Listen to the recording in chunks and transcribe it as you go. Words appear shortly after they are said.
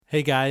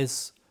Hey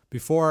guys,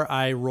 before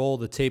I roll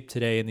the tape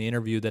today in the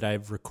interview that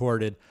I've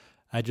recorded,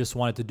 I just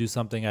wanted to do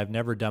something I've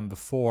never done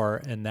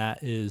before, and that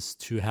is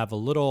to have a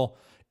little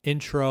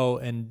intro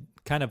and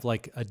kind of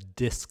like a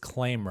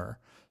disclaimer.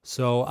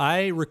 So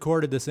I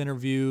recorded this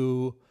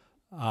interview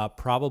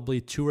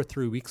probably 2 or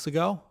 3 weeks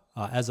ago.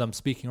 As I'm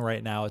speaking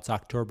right now, it's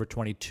October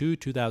 22,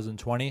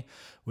 2020,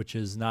 which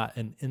is not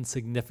an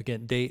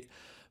insignificant date,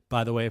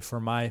 by the way,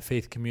 for my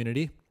faith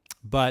community.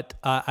 But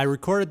I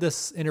recorded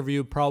this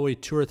interview probably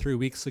 2 or 3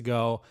 weeks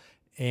ago,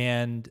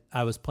 and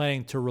I was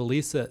planning to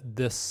release it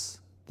this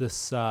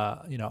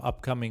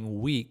upcoming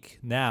week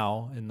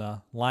now in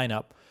the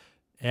lineup.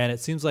 And it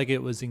seems like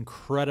it was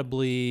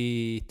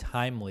incredibly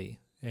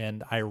timely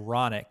and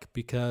ironic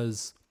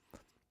because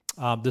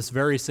this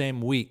very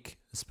same week,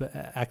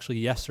 actually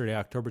yesterday,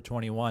 October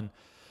 21,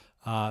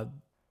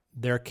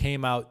 there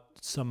came out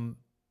some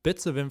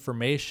bits of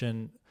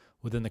information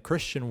within the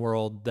Christian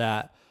world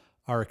that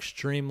are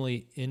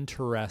extremely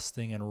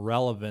interesting and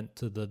relevant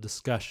to the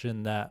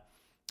discussion that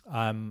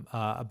I'm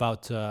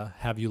about to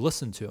have you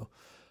listen to.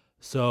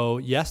 So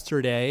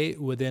yesterday,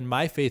 within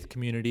my faith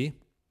community,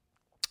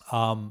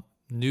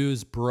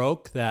 news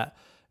broke that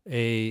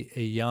a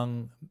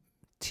young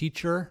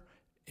teacher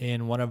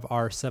in one of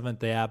our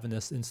Seventh-day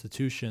Adventist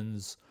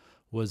institutions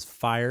was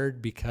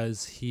fired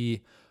because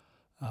he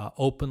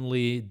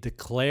openly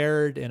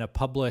declared in a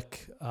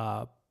public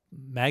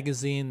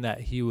magazine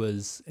that he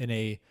was in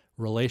a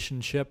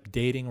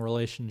dating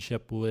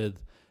relationship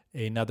with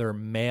another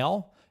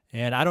male.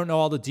 And I don't know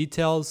all the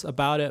details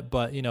about it,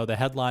 but the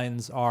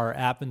headlines are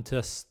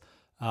Adventist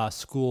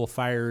school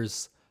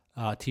fires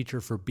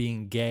teacher for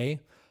being gay.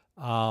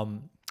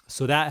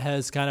 So that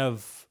has kind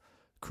of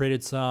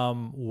created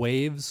some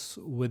waves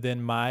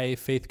within my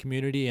faith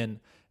community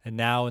and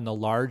now in the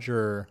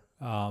larger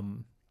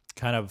kind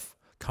of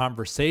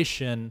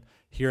conversation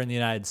here in the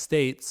United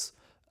States,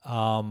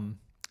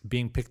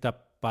 being picked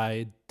up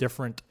by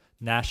different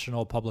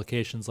national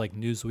publications like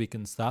Newsweek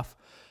and stuff.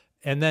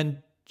 And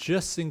then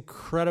just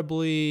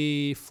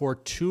incredibly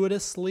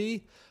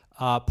fortuitously,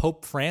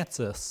 Pope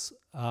Francis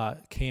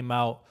came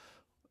out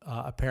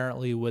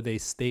apparently with a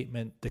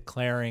statement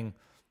declaring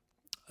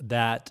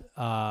that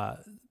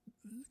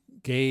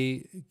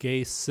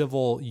gay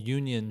civil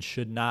unions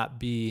should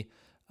not be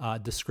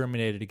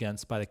discriminated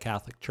against by the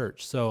Catholic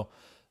Church. So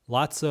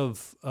lots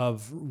of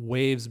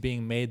waves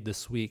being made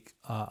this week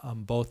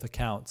on both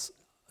accounts.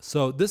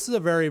 So this is a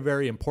very,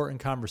 very important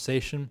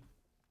conversation.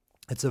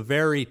 It's a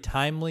very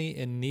timely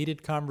and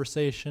needed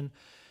conversation.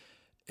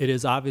 It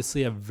is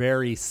obviously a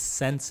very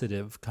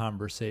sensitive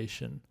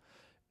conversation.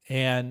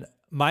 And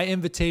my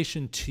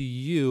invitation to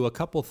you, a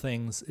couple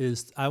things,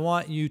 is I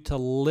want you to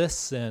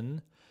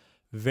listen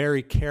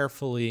very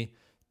carefully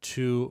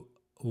to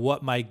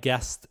what my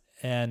guest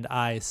and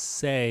I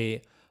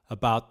say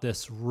about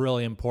this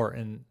really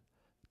important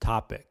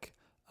topic.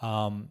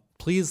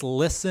 Please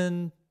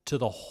listen to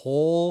the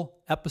whole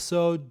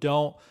episode.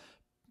 Don't,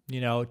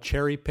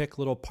 cherry pick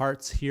little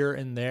parts here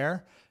and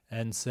there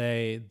and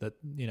say that,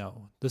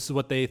 this is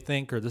what they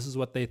think or this is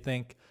what they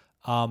think.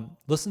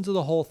 Listen to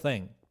the whole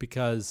thing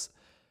because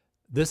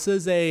this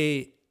is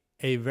a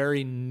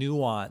very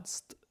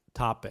nuanced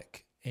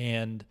topic,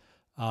 and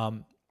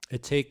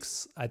it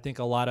takes, I think,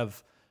 a lot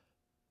of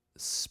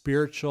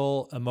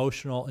spiritual,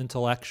 emotional,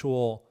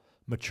 intellectual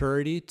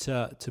maturity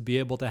to be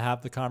able to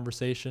have the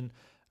conversation.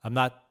 I'm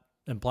not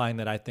implying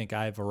that I think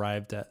I've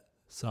arrived at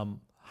some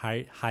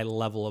high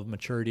level of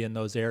maturity in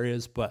those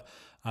areas, but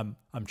I'm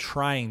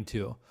trying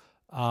to.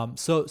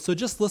 So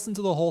just listen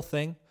to the whole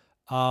thing.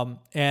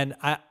 And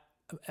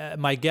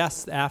my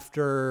guest,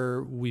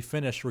 after we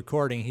finished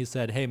recording, he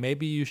said, "Hey,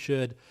 maybe you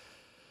should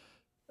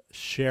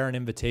share an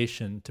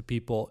invitation to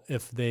people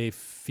if they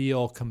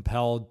feel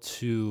compelled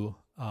to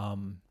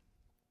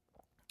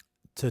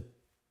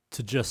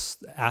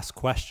just ask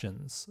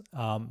questions."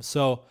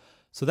 So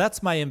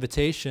that's my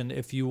invitation.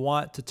 If you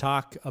want to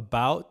talk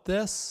about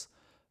this,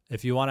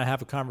 if you want to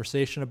have a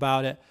conversation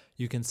about it,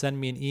 you can send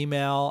me an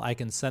email. I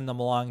can send them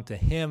along to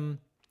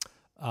him,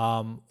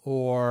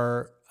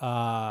 or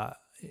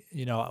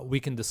we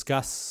can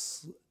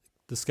discuss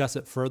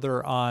it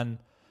further on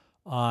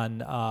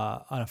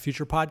a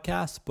future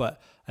podcast. But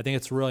I think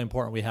it's really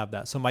important we have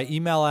that. So my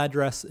email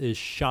address is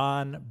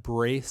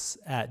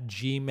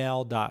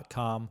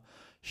seanbrace@gmail.com.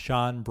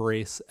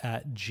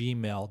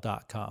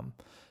 seanbrace@gmail.com.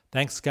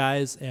 Thanks,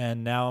 guys.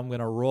 And now I'm going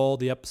to roll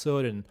the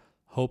episode and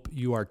hope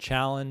you are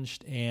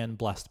challenged and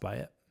blessed by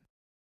it.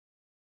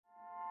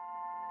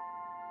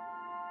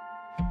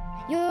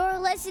 You're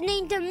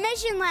listening to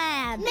Mission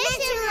Lab.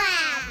 Mission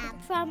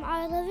Lab. From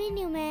our living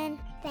human,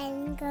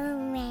 Ben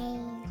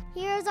Gomez.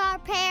 Here's our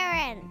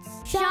parents,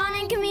 Sean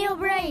and Camille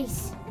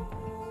Brace.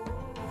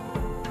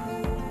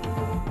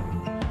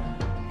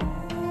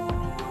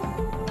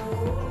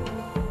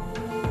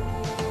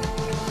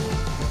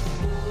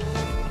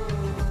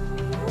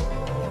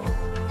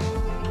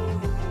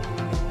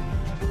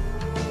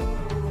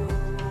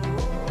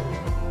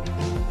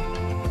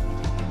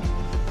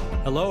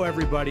 Hello,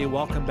 everybody.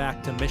 Welcome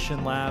back to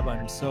Mission Lab.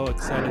 I'm so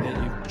excited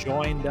that you've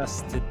joined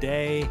us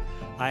today.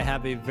 I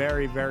have a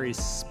very, very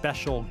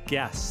special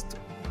guest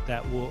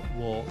that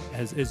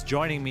is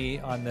joining me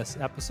on this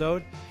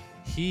episode.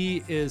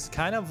 He is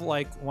kind of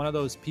like one of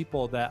those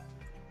people that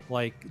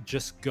like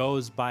just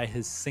goes by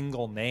his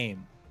single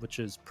name, which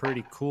is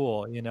pretty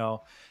cool. You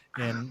know,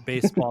 in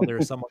baseball,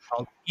 there's someone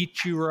called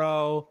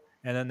Ichiro,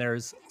 and then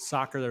there's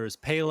soccer, there's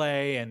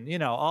Pele, and you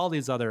know, all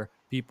these other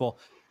people.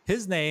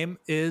 His name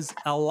is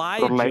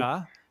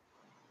Elijah,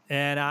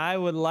 and I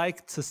would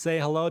like to say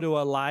hello to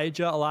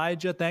Elijah.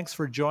 Elijah, thanks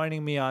for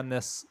joining me on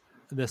this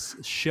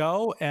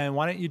show. And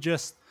why don't you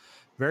just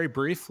very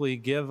briefly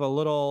give a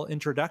little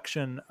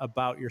introduction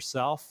about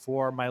yourself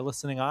for my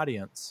listening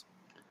audience?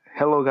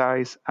 Hello,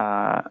 guys.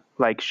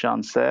 Like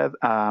Sean said,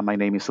 my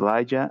name is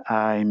Elijah.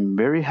 I'm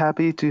very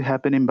happy to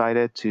have been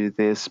invited to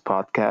this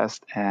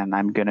podcast, and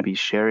I'm going to be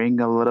sharing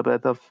a little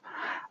bit of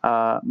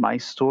my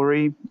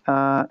story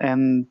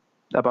and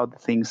about the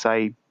things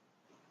I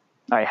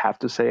have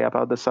to say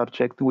about the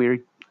subject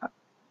we're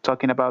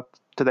talking about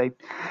today.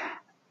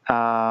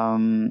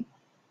 But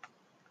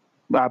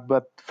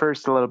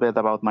first, a little bit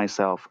about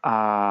myself.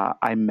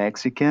 I'm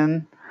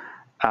Mexican.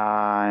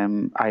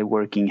 I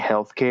work in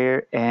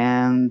healthcare,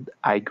 and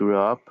I grew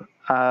up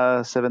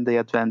a Seventh-day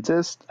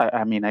Adventist.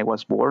 I mean, I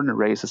was born and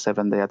raised a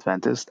Seventh-day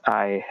Adventist.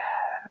 I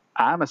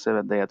am a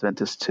Seventh-day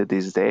Adventist to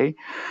this day.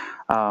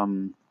 I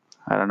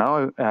don't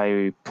know.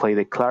 I play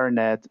the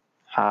clarinet.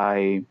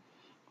 I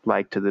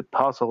like to do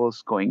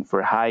puzzles, going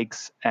for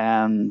hikes,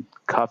 and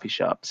coffee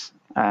shops.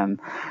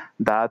 And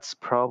that's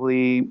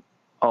probably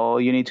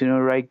all you need to know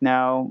right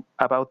now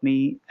about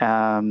me.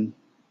 And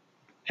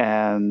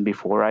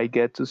before I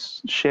get to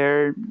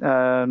share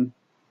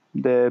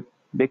the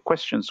big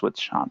questions with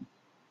Sean.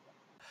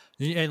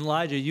 And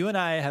Elijah, you and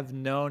I have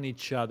known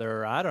each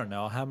other, I don't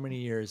know how many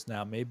years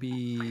now,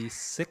 maybe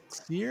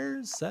 6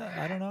 years?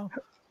 I don't know.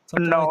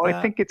 Something No, like that.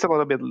 I think it's a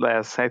little bit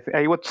less.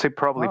 I would say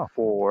probably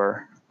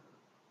 4.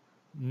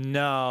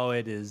 No,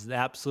 it is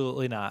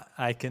absolutely not.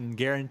 I can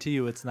guarantee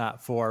you it's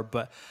not 4,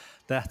 but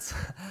that's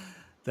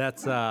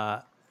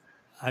I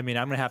mean,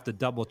 I'm gonna have to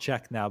double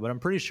check now, but I'm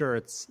pretty sure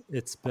it's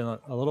been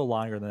a little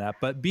longer than that.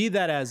 But be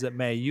that as it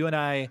may, you and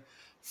I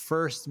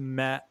first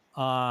met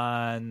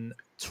on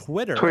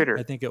Twitter.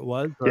 I think it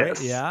was, right?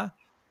 Yes. Yeah.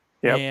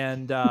 Yep.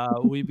 And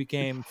we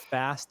became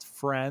fast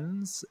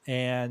friends,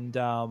 and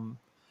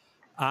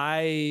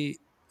I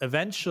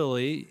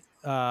eventually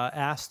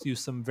asked you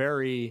some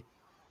very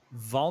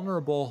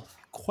vulnerable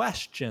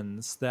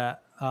questions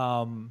that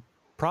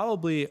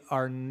probably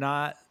are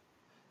not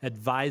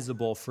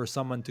advisable for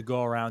someone to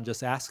go around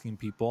just asking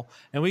people.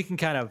 And we can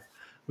kind of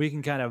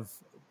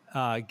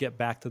get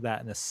back to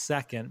that in a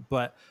second.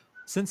 But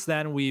since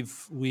then,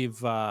 we've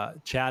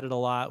chatted a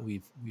lot.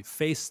 We've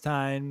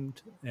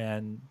FaceTimed,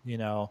 and you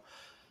know,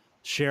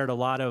 shared a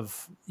lot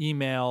of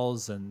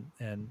emails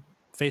and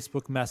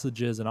Facebook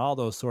messages and all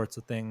those sorts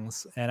of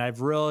things. And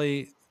I've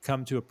really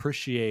come to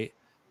appreciate,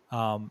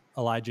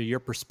 Elijah,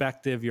 your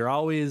perspective. You're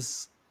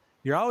always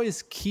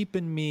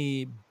keeping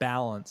me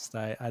balanced,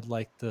 I'd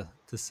like to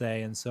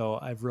say. And so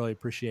I've really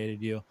appreciated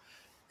you.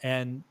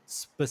 And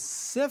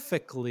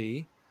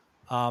specifically,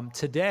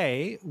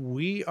 today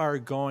we are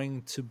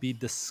going to be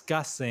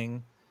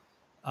discussing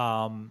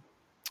on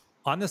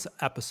this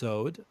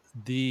episode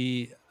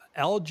the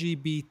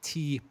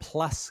LGBT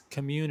plus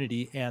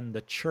community and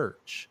the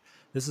church.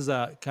 This is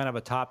a kind of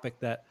a topic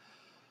that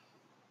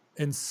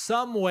in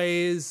some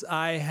ways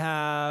I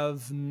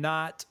have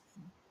not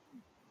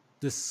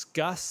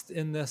discussed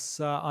in this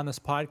on this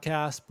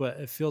podcast, but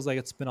it feels like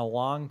it's been a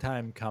long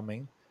time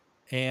coming.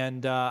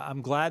 And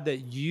I'm glad that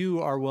you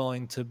are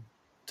willing to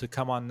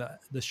come on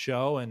the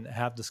show and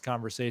have this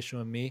conversation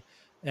with me.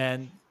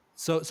 And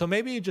so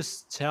maybe you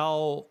just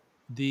tell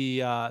the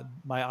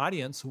my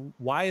audience,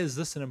 why is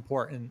this an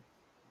important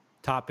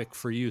topic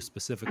for you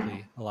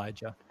specifically,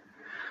 Elijah?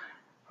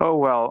 Oh,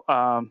 well,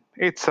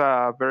 it's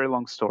a very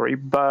long story,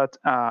 but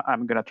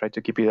I'm going to try to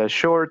keep it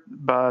short.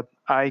 But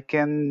I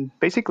can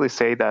basically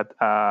say that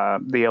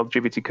the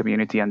LGBT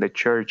community and the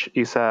church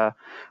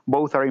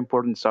both are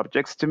important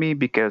subjects to me,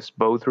 because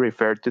both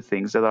refer to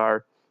things that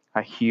are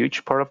a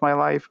huge part of my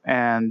life.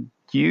 And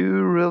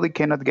you really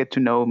cannot get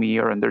to know me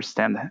or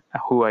understand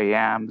who I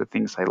am, the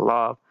things I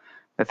love,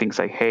 the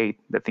things I hate,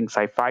 the things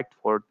I fight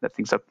for, the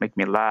things that make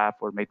me laugh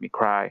or make me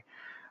cry.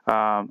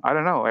 I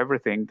don't know,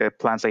 everything, the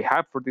plans I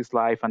have for this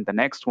life and the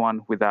next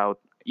one, without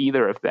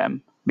either of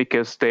them,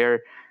 because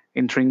they're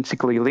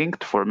intrinsically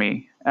linked for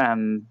me.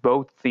 And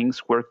both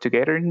things work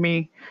together in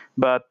me,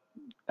 but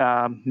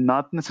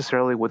not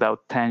necessarily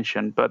without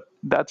tension. But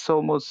that's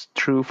almost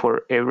true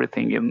for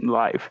everything in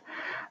life.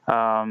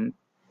 And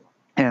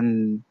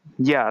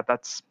yeah,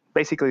 that's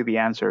basically the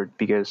answer,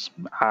 because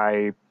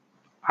I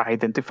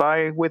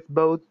identify with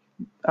both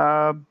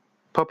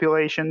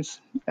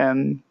populations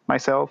and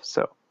myself.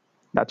 So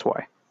that's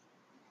why.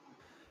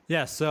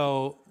 Yeah.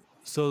 So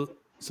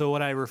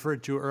what I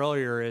referred to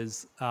earlier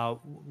is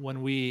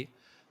when we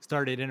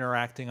started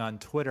interacting on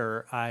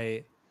Twitter,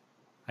 I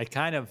I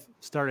kind of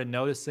started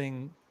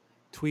noticing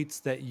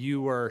tweets that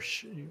you were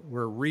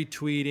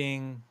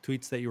retweeting,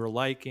 tweets that you were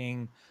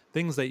liking,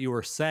 things that you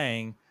were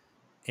saying,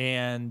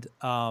 and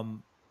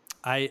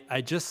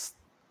I just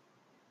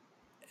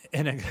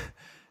in a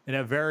in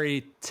a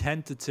very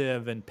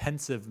tentative and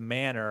pensive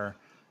manner,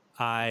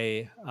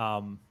 I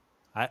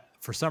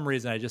for some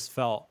reason I just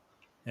felt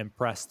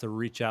impressed to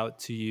reach out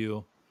to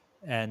you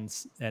and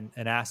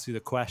ask you the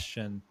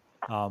question.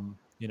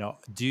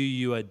 Do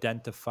you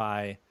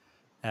identify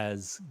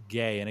as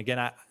gay? And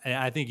again,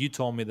 I think you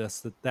told me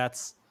this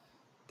that's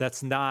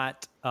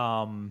not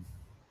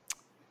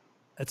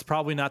it's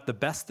probably not the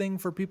best thing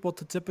for people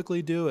to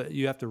typically do.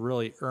 You have to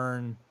really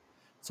earn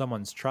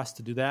someone's trust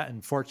to do that.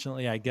 And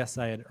fortunately, I guess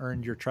I had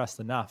earned your trust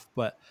enough.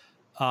 But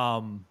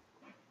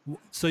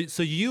so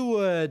you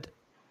would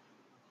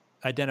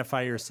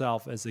identify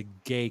yourself as a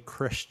gay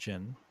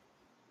Christian,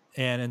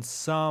 and in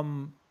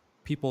some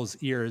people's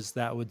ears,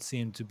 that would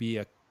seem to be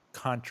a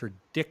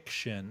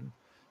contradiction.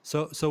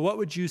 So what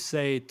would you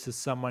say to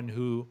someone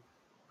who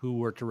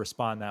were to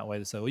respond that way?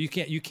 To say, well,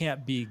 you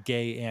can't be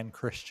gay and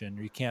Christian,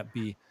 or you can't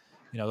be,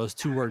 those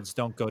two words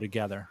don't go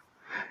together.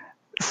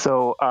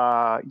 So,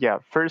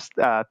 first,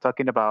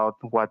 talking about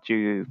what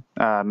you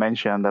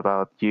mentioned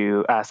about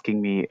you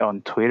asking me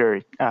on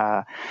Twitter.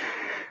 I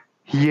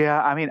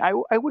mean,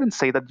 I wouldn't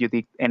say that you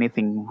did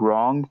anything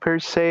wrong per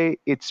se.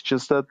 It's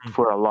just that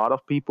for a lot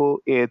of people,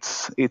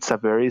 it's a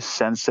very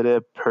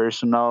sensitive,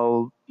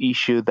 personal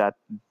issue that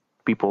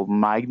people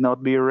might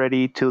not be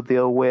ready to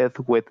deal with,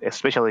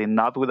 especially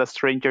not with a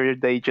stranger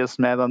they just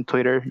met on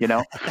Twitter,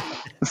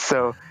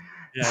 So,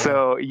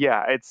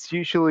 it's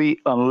usually,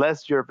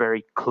 unless you're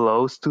very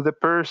close to the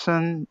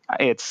person,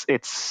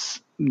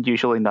 it's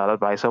usually not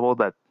advisable.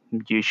 That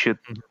you should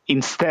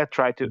instead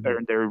try to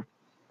earn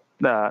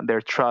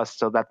their trust,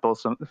 so that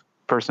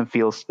person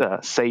feels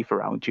safe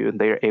around you and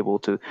they're able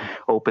to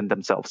open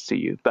themselves to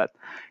you. But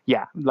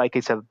like I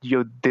said,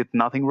 you did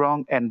nothing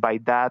wrong, and by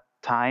that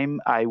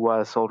time I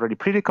was already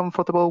pretty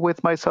comfortable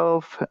with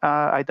myself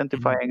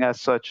identifying as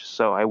such.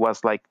 So I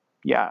was like,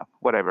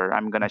 whatever,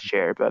 I'm gonna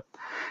share. But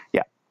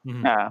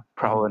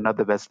probably not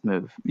the best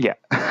move.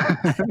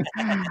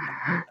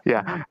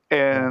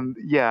 And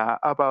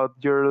about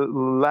your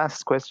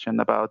last question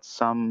about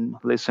some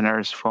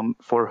listeners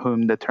for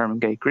whom the term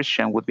gay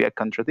Christian would be a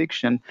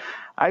contradiction,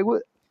 I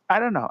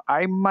don't know,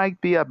 I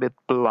might be a bit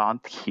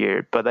blunt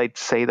here, but I'd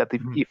say that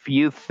if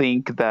you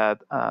think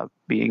that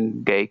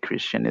being gay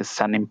Christian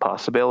is an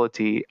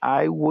impossibility,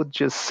 I would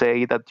just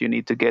say that you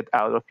need to get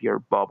out of your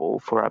bubble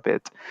for a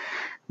bit,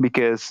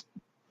 because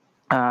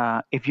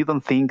if you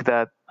don't think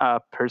that a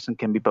person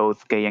can be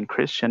both gay and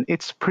Christian,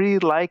 it's pretty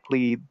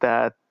likely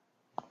that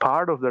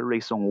part of the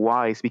reason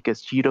why is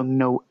because you don't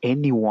know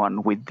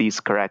anyone with these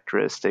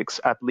characteristics,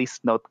 at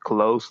least not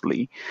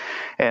closely.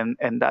 And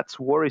that's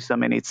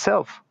worrisome in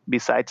itself,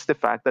 besides the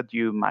fact that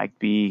you might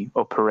be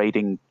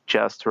operating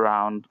just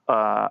around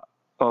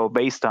or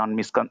based on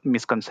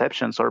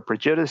misconceptions or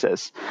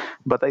prejudices.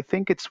 But I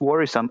think it's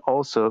worrisome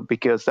also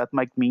because that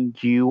might mean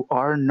you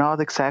are not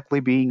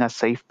exactly being a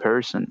safe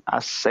person,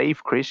 a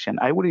safe Christian.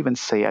 I would even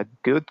say a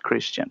good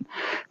Christian,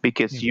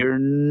 because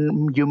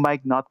you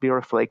might not be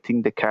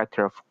reflecting the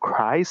character of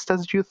Christ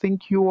as you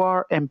think you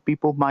are, and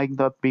people might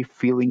not be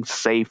feeling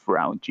safe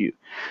around you.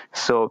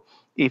 So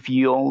if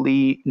you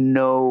only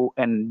know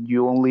and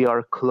you only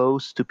are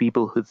close to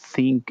people who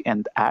think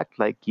and act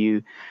like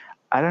you,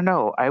 I don't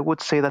know, I would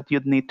say that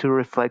you'd need to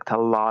reflect a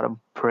lot of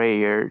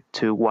prayer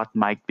to what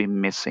might be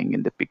missing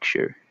in the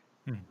picture.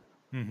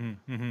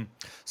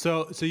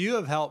 So you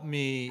have helped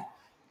me.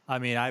 I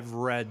mean, I've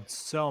read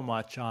so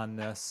much on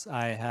this.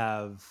 I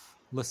have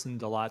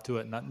listened a lot to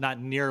it, not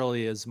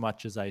nearly as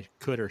much as I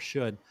could or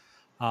should.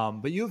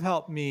 But you've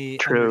helped me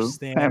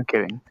understand. I'm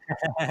kidding.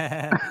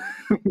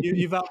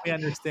 You've helped me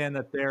understand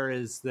that there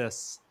is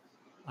this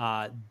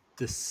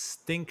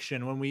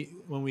distinction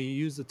when we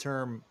use the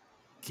term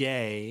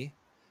gay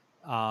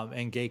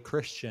and gay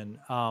Christian.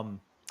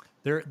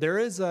 There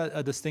is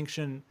a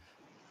distinction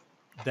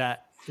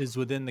that is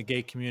within the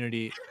gay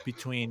community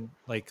between,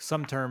 like,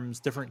 some terms,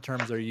 different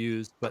terms are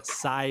used, but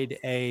side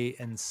A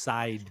and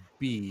side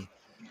B.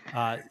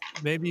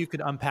 Maybe you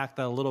could unpack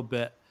that a little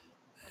bit.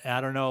 I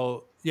don't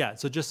know. Yeah.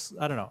 So just,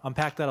 I don't know,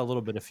 unpack that a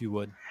little bit if you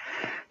would.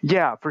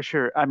 Yeah, for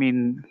sure. I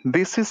mean,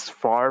 this is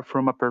far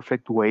from a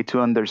perfect way to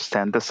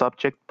understand the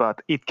subject,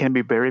 but it can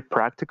be very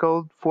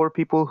practical for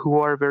people who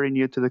are very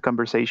new to the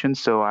conversation.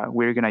 So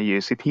we're gonna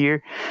use it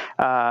here.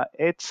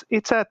 It's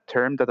a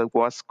term that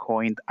was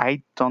coined.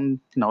 I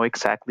don't know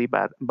exactly,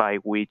 but by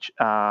which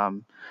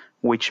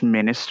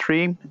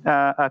ministry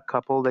a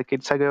couple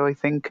decades ago, I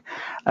think,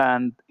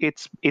 and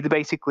it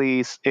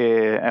basically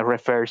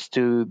refers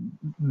to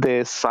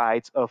the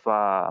sides of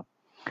a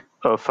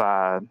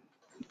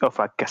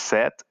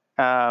cassette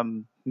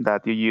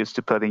that you used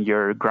to put in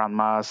your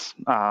grandma's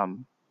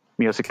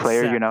music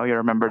player. You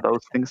remember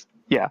those things?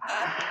 Yeah.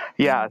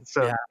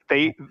 So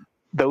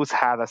those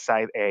have a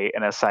side A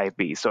and a side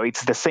B. So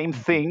it's the same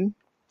thing.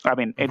 I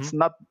mean, it's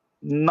not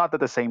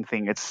the same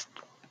thing. It's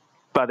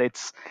but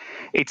it's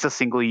a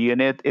single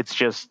unit. It's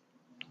just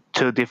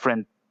two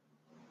different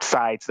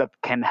sites that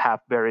can have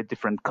very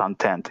different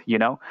content,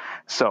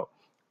 So,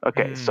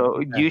 okay, so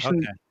Okay.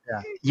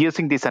 Yeah.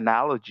 using this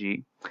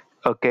analogy,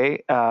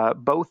 okay,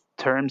 both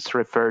terms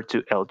refer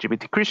to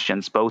LGBT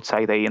Christians, both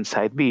side A and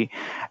side B.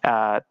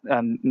 Okay,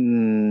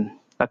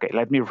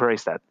 let me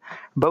rephrase that.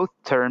 Both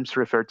terms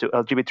refer to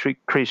LGBT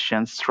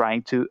Christians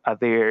trying to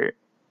adhere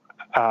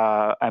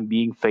and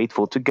being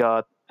faithful to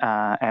God,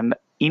 and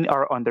in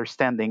our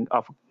understanding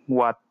of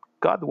what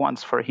God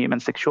wants for human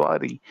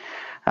sexuality.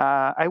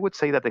 I would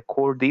say that the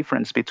core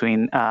difference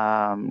between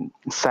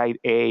side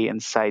A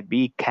and side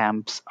B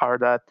camps are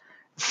that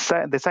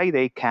the side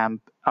A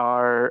camp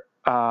are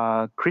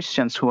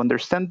Christians who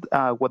understand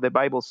what the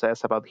Bible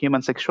says about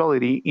human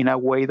sexuality in a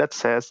way that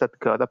says that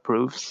God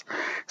approves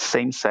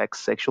same sex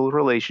sexual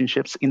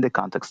relationships in the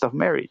context of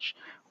marriage.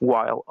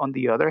 While, on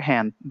the other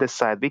hand, the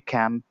side B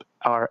camp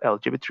are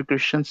LGBT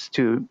Christians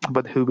too,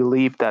 but who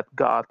believe that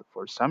God,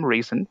 for some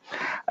reason,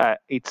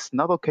 it's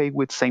not okay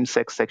with same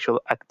sex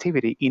sexual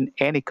activity in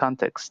any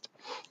context,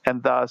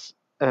 and thus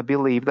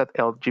believe that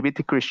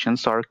LGBT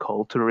Christians are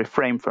called to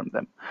refrain from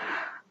them.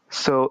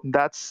 So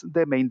that's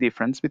the main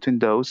difference between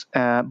those.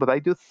 But I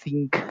do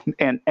think,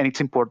 and it's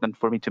important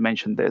for me to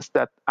mention this,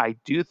 that I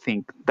do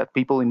think that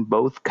people in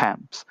both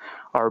camps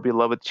are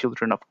beloved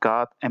children of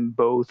God, and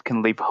both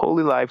can live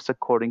holy lives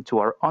according to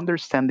our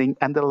understanding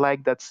and the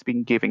light that's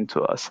been given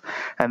to us.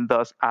 And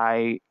thus,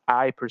 I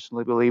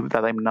personally believe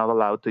that I'm not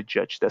allowed to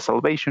judge the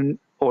salvation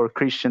or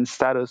Christian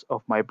status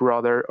of my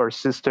brother or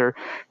sister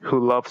who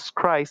loves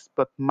Christ,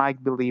 but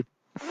might believe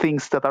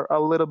things that are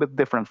a little bit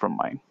different from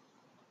mine.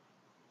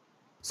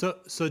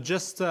 So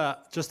just to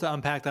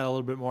unpack that a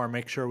little bit more,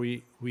 make sure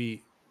we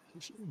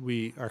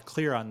are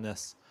clear on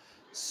this.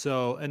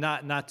 So, and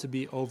not to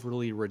be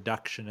overly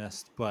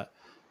reductionist, but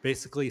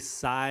basically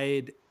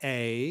side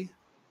A Is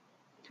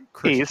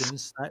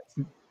Christians,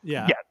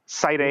 yeah. Yeah,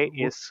 side A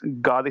is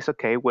God is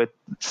okay with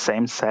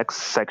same-sex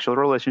sexual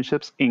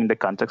relationships in the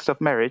context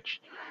of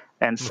marriage,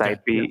 and Okay.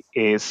 side B Yes.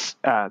 is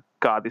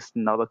God is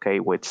not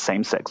okay with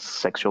same-sex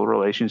sexual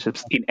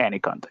relationships in any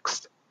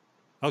context.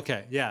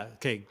 Okay. Yeah.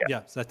 Okay. Yeah.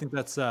 Yes. I think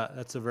that's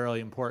a very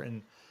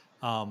important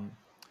um,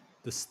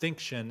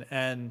 distinction.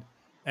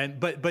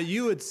 But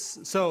you would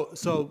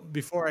so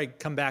before I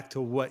come back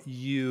to what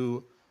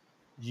you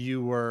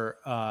were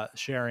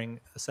sharing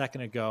a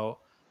second ago,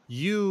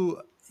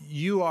 you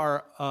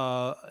are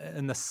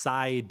in the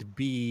side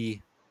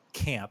B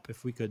camp,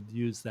 if we could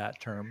use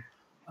that term.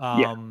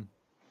 Yeah.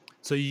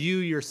 So you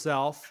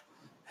yourself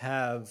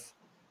have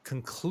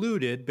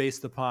concluded,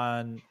 based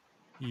upon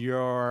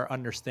your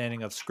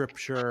understanding of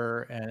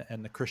Scripture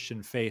and the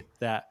Christian faith,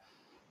 that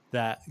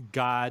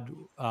God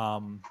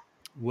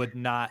would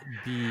not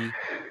be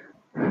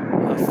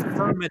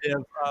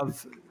affirmative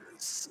of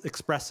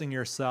expressing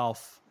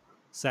yourself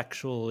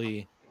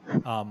sexually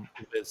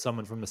with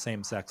someone from the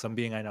same sex. I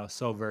know,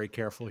 so very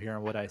careful here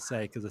on what I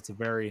say because it's a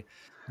very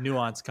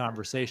nuanced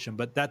conversation.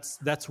 But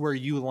that's where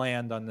you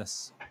land on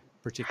this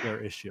particular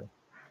issue.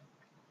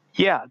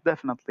 Yeah,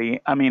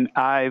 definitely. I mean,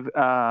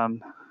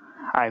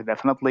 I've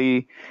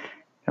definitely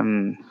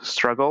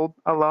struggled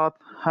a lot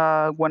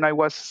when I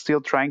was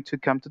still trying to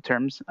come to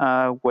terms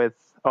with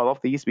all of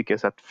these,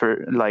 because at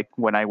first, like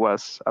when I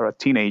was a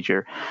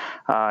teenager,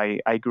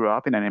 I grew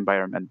up in an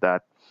environment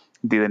that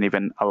didn't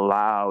even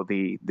allow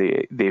the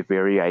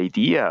very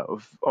idea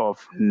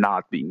of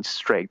not being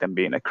straight and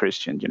being a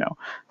Christian,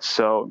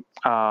 So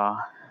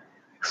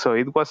so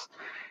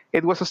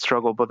it was a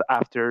struggle, but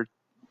after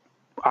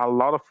a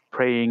lot of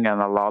praying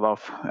and a lot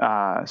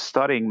of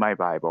studying my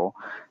Bible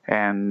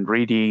and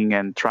reading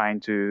and trying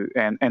to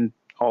and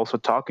also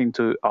talking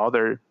to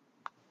other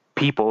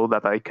people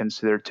that I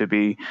consider to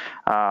be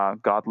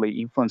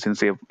godly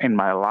influences in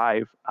my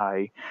life,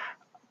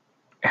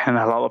 and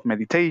a lot of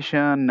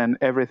meditation and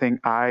everything,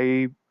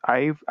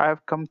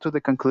 I've come to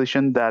the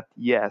conclusion that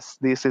yes,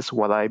 this is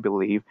what I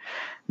believe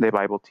the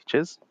Bible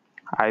teaches.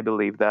 I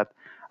believe that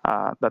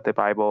the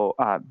Bible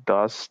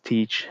does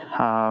teach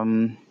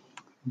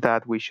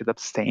that we should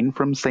abstain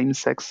from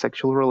same-sex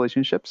sexual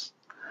relationships,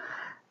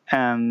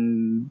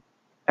 and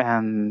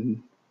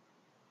and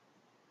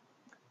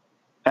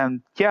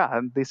and yeah,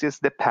 and this is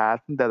the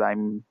path that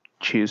I'm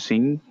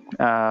choosing,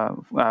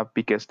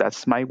 because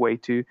that's my way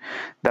to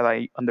that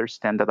I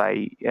understand that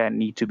I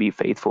need to be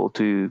faithful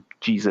to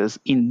Jesus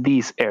in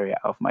this area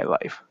of my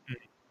life.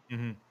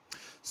 Mm-hmm.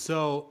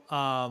 So,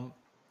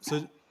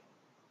 so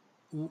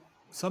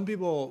some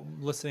people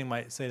listening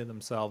might say to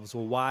themselves,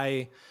 "Well,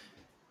 why,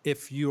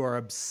 if you are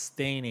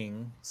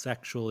abstaining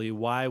sexually,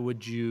 why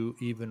would you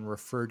even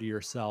refer to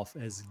yourself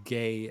as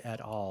gay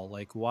at all?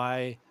 Like,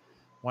 why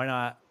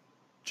not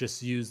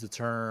just use the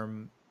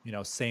term,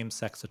 same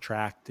sex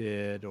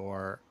attracted,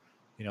 or,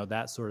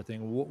 that sort of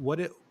thing?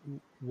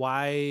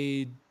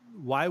 Why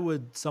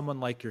would someone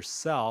like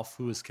yourself,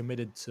 who is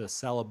committed to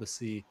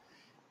celibacy,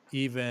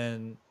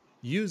 even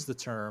use the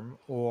term,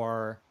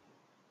 or,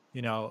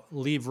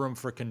 leave room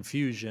for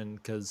confusion?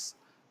 Because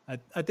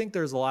I think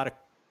there's a lot of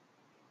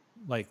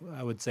like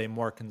I would say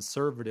more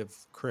conservative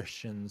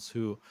Christians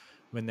who,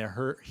 when they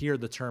hear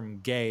the term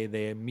gay,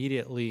 they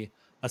immediately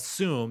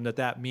assume that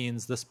that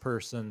means this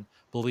person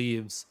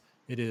believes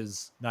it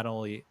is not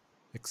only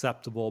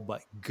acceptable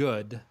but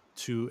good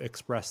to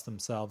express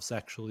themselves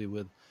sexually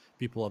with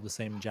people of the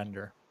same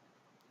gender.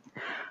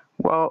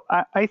 Well,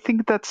 I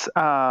think that's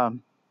I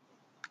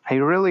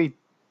really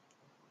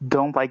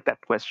don't like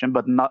that question,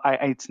 but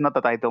it's not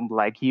that I don't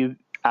like you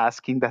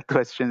asking that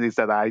question. It's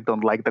that I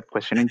don't like that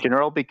question in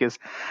general because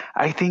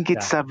I think Yeah.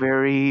 it's a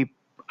very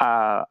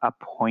a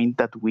point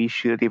that we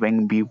should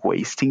even be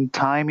wasting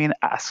time in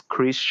as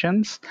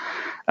Christians,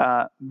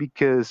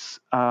 because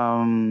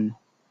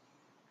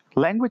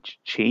language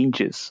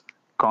changes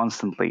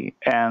constantly,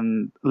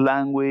 and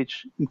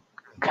language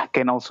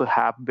can also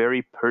have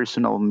very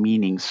personal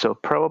meanings. So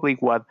probably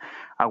what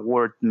a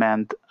word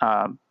meant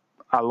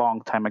a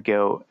long time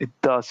ago, it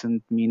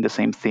doesn't mean the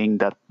same thing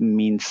that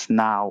means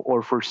now,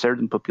 or for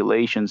certain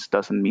populations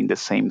doesn't mean the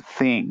same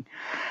thing.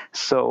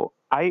 So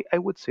I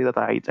would say that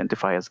I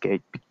identify as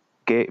gay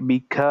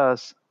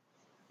because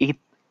it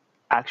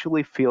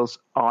actually feels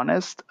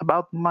honest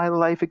about my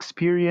life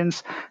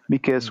experience.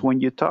 Because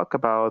when you talk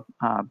about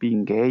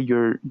being gay,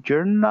 you're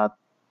not,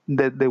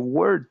 the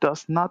word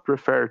does not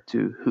refer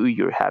to who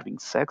you're having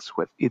sex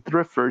with. It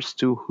refers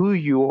to who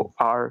you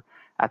are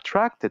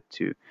attracted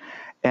to,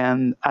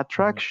 and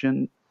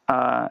attraction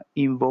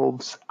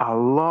involves a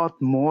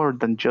lot more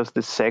than just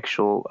the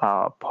sexual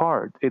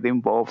part. It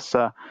involves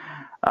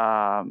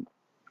um,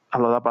 a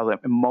lot about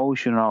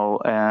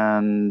emotional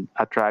and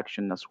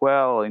attraction as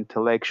well,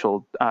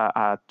 intellectual,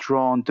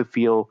 drawn to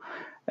feel,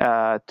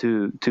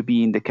 to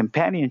be in the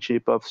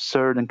companionship of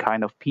certain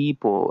kind of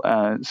people.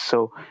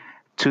 So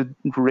to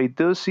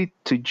reduce it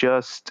to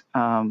just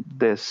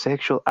the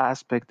sexual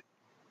aspect,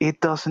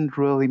 it doesn't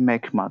really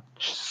make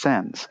much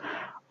sense.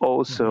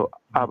 Also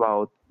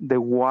about the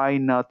why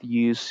not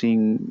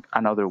using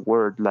another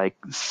word like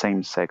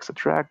same-sex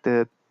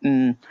attracted.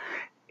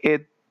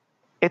 It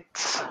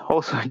it's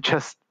also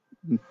just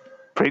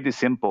pretty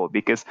simple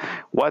because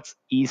what's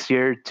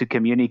easier to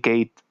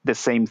communicate the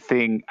same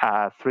thing,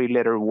 a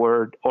three-letter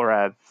word or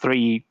a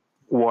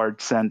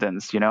three-word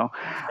sentence,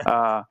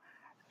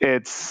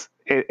 it's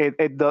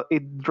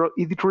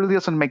it really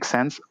doesn't make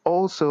sense.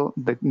 Also,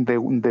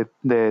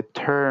 the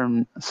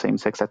term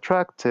same-sex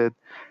attracted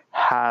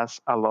has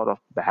a lot of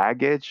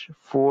baggage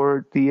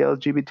for the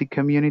LGBT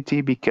community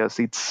because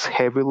it's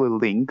heavily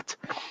linked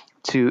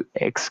to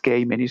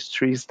ex-gay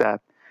ministries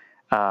that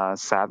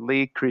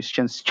sadly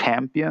Christians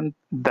championed,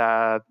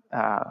 that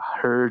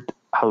hurt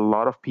a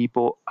lot of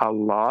people a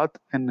lot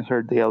and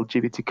hurt the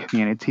LGBT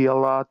community a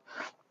lot.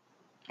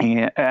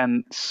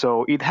 And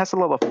so it has a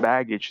lot of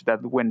baggage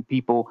that when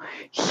people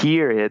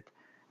hear it,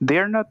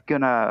 they're not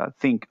gonna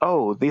think,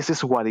 oh, this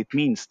is what it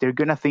means. They're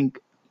gonna think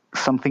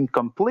something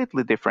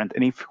completely different.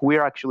 And if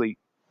we're actually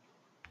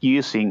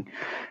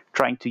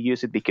trying to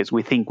use it because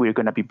we think we're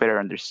gonna be better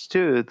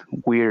understood,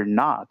 we're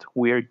not.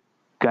 We're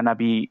gonna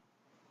be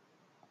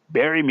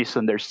very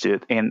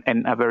misunderstood in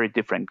a very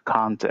different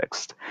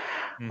context.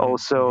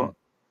 Also,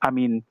 I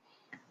mean,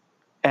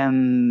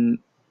 and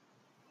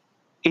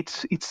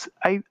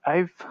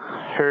I've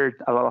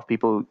heard a lot of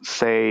people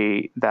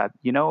say that,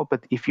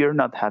 but if you're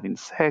not having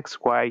sex,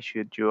 why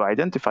should you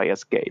identify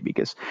as gay?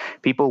 Because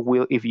people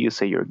will, if you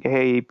say you're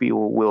gay,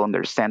 people will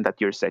understand that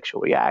you're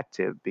sexually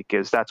active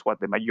because that's what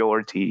the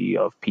majority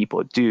of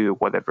people do,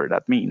 whatever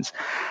that means.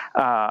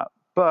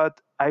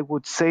 But I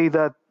would say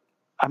that,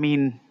 I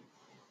mean,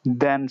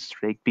 then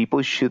straight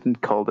people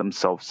shouldn't call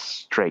themselves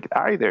straight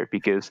either,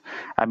 because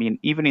I mean,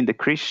 even in the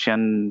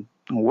Christian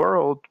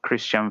world,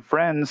 Christian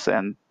friends,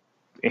 and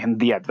in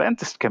the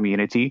Adventist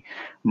community,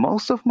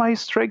 most of my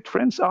straight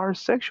friends are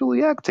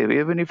sexually active,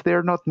 even if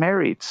they're not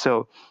married.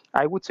 So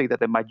I would say that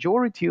the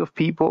majority of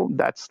people,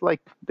 that's like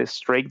the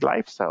straight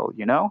lifestyle,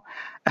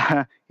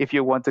 if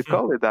you want to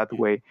call it that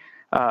way.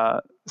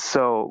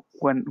 So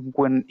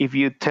when if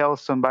you tell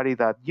somebody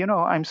that,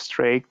 I'm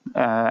straight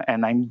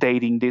and I'm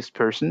dating this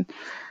person,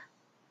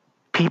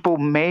 people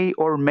may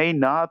or may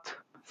not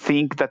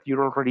think that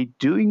you're already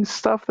doing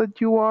stuff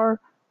that you are,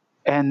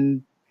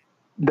 and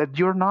that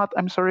you're not.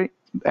 I'm sorry.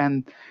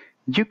 And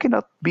you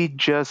cannot be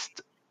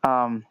just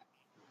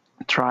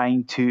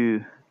trying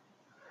to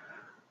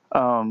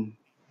um,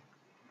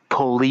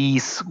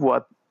 police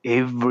what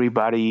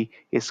everybody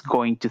is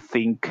going to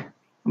think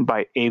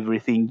by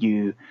everything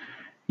you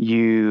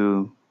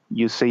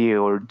say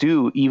or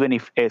do, even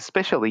if,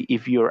 especially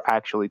if you're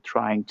actually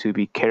trying to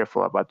be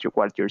careful about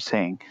what you're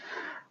saying.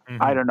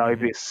 I don't know if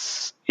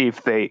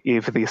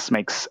this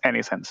makes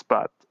any sense,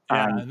 but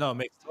Yeah, no, it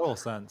makes total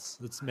sense.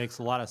 It makes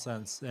a lot of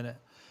sense, and it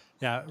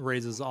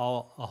raises a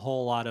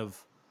whole lot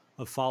of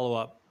follow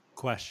up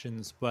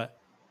questions. But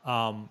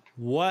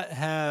what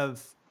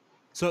have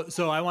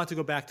so I want to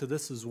go back to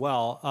this as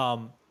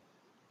well.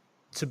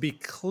 To be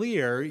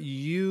clear,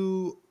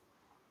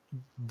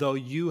 though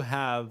you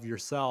have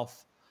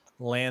yourself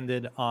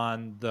landed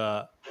on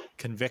the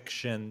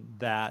conviction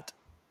that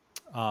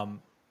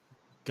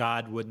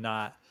God would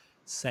not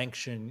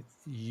sanction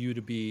you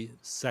to be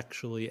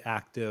sexually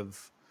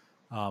active,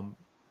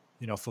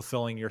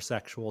 fulfilling your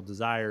sexual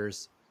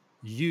desires.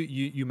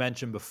 You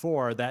mentioned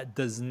before that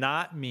does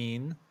not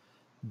mean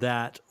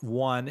that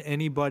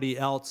anybody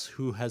else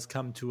who has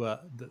come to a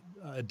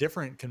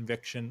different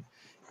conviction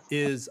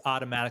is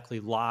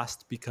automatically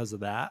lost because of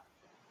that.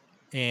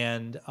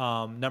 And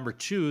number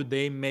two,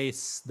 they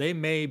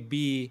may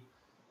be,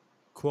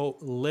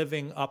 quote,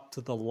 living up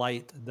to the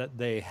light that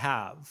they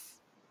have.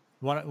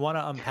 Want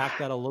to unpack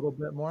that a little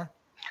bit more?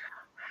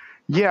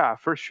 Yeah,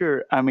 for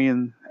sure. I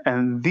mean,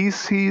 and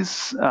this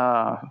is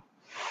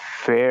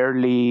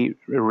fairly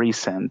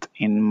recent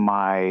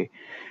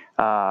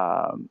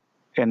uh,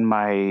 in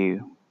my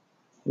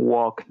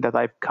walk that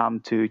I've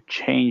come to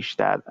change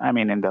that. I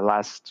mean, in the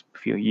last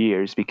few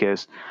years,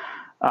 because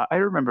I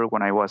remember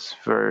when I was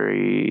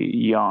very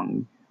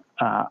young,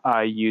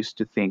 I used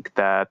to think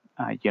that,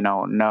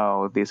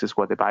 no, this is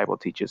what the Bible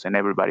teaches, and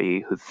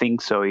everybody who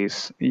thinks so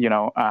is,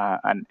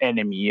 an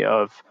enemy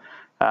of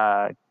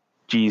uh,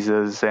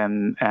 Jesus,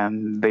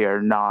 and they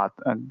are not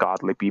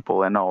godly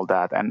people and all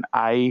that. And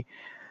I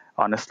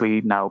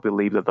honestly now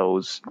believe that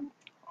those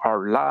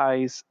are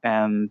lies,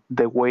 and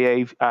the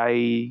way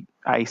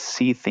I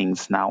see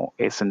things now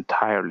is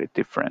entirely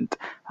different,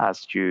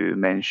 as you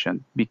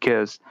mentioned,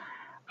 because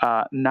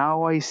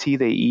now I see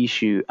the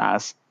issue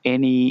as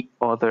any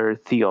other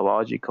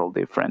theological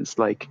difference.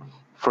 Like,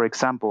 for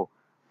example,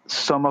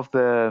 some of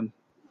uh,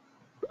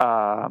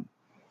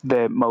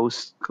 the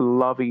most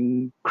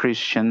loving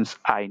Christians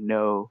I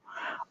know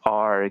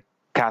are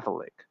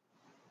Catholic.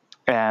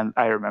 And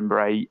I remember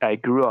I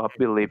grew up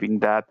believing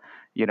that,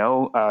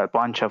 a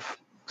bunch of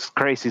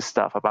crazy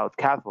stuff about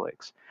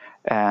Catholics,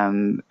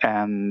 and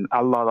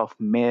a lot of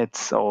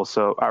myths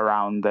also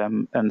around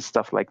them and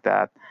stuff like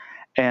that.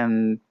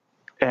 And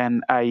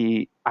and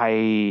I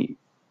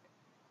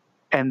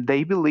and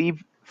they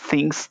believe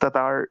things that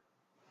are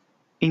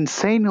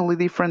insanely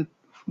different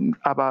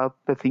about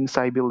the things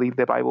I believe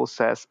the Bible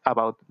says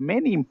about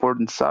many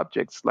important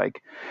subjects,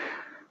 like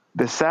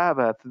the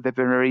Sabbath, the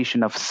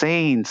veneration of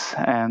saints,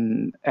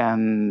 and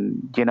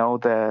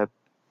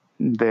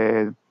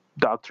the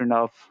doctrine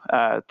of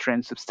the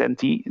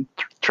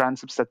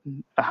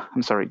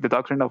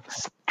doctrine of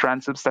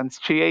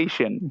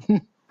transubstantiation.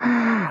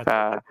 That's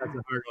a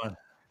hard one.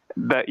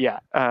 But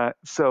yeah,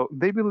 so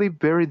they believe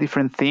very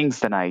different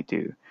things than I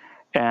do,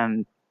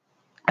 and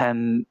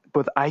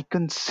but I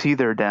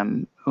consider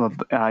them,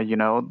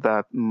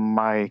 that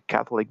my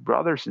Catholic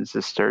brothers and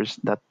sisters,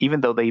 that even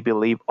though they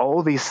believe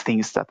all these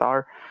things that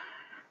are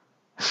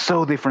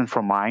so different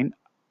from mine,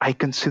 I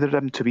consider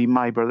them to be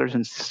my brothers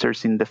and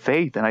sisters in the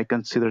faith, and I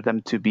consider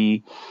them to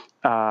be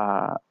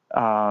uh,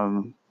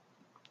 um,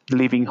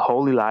 living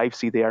holy lives.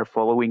 See, they are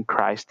following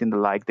Christ in the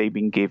light they've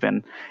been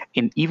given.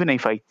 And even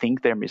if I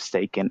think they're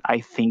mistaken, I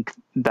think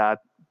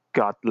that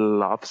God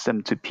loves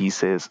them to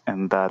pieces,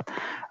 and that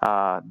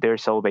their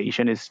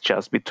salvation is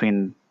just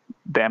between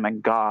them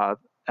and God.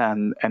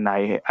 And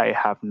I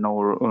have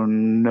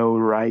no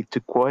right to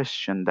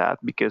question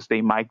that, because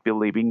they might be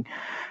living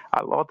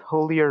a lot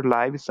holier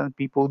lives than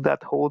people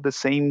that hold the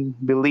same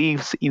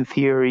beliefs in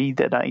theory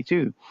that I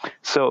do.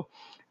 So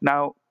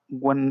now,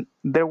 when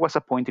there was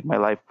a point in my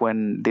life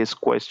when this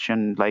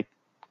question like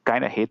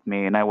kind of hit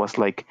me, and I was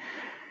like,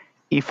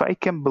 if I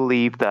can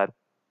believe that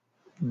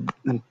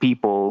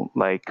people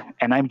like,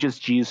 and I'm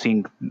just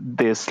using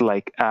this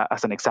like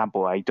as an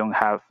example, I don't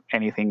have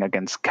anything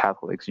against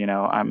Catholics,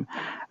 but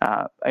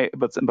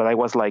I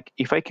was like,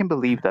 if I can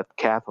believe that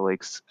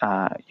Catholics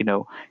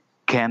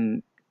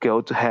can go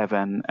to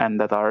heaven,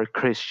 and that are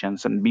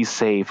Christians and be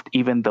saved,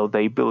 even though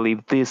they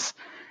believe these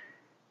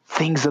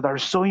things that are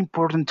so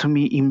important to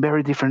me in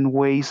very different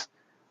ways,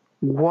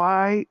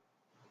 why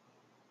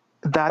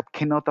that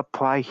cannot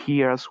apply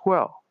here as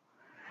well?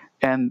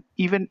 And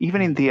even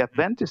in the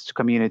Adventist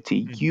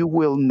community, you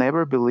will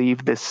never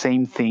believe the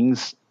same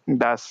things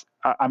that's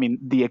I mean,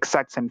 the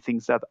exact same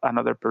things that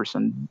another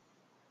person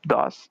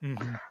does.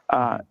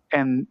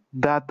 And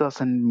that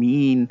doesn't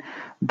mean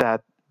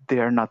that they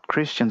are not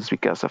Christians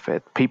because of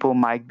it. People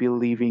might be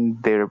living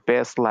their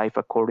best life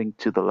according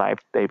to the life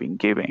they've been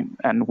given,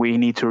 and we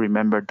need to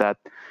remember that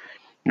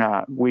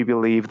we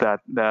believe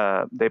that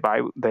the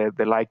Bible,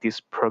 the light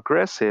is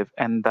progressive,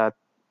 and that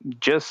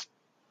just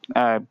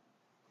a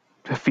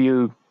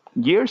few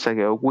years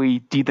ago we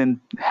didn't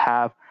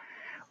have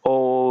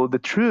all the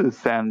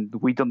truth, and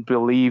we don't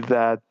believe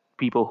that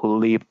people who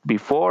lived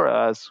before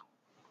us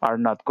are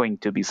not going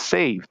to be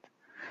saved.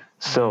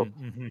 So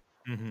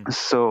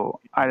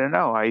I don't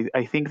know.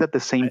 I think that the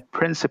same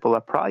principle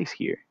applies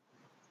here.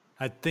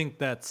 I think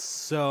that's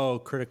so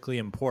critically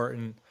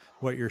important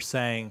what you're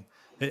saying.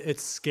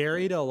 It's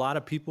scary to a lot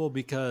of people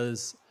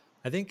because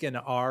I think in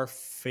our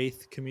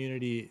faith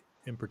community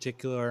in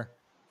particular,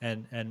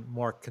 and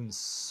more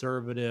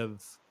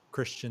conservative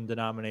Christian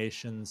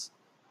denominations,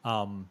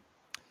 um,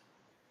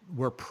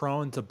 we're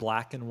prone to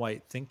black and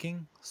white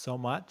thinking so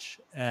much.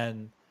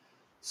 And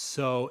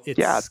so it's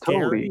Yeah, scary.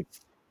 totally.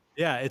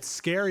 Yeah, it's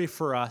scary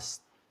for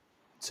us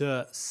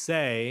to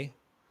say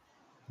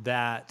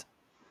that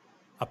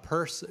a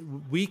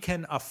person, we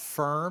can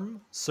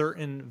affirm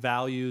certain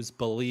values,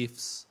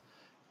 beliefs,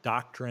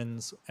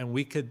 doctrines, and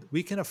we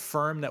can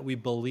affirm that we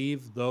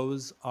believe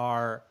those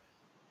are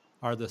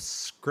the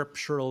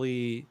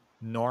scripturally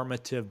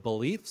normative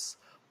beliefs,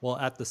 while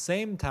at the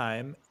same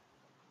time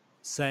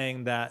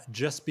saying that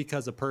just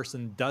because a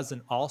person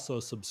doesn't also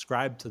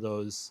subscribe to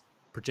those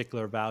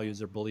particular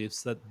values or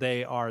beliefs, that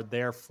they are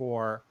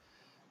therefore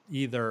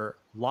either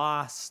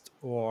lost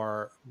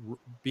or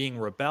being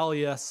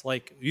rebellious.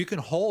 Like, you can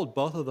hold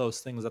both of those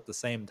things at the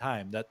same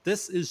time, that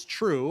this is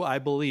true, I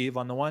believe,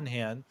 on the one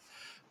hand,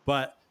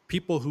 but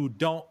people who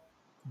don't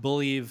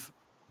believe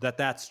that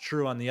that's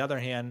true on the other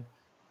hand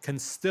can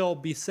still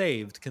be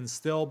saved, can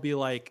still be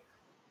like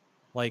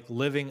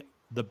living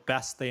the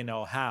best they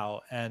know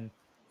how. And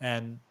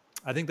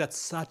I think that's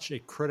such a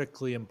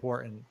critically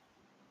important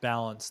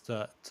balance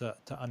to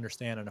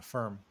understand and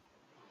affirm.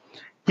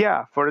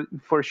 Yeah,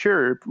 for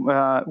sure.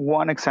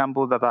 One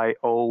example that I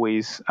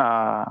always,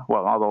 well,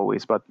 not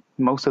always, but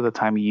most of the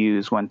time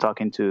use when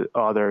talking to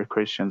other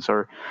Christians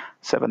or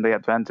Seventh-day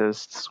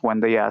Adventists when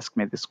they ask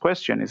me this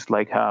question is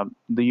like,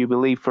 do you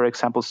believe, for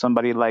example,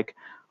 somebody like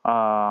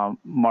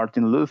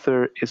Martin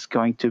Luther is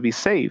going to be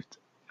saved?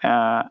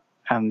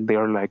 And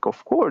they're like,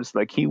 of course,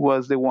 like he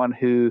was the one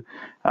who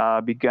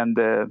began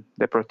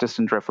the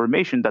Protestant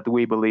Reformation that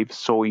we believe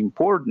so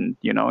important,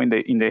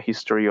 in the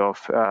history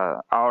of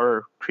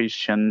our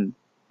Christian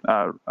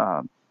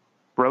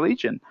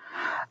religion,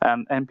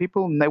 and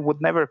people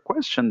would never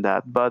question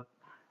that. But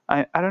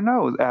I don't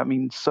know. I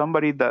mean,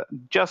 somebody that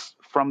just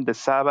from the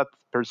Sabbath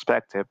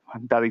perspective,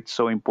 that it's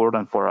so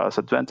important for us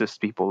Adventist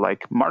people,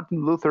 like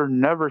Martin Luther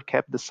never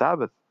kept the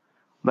Sabbath.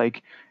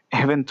 Like,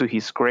 even to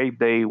his grave,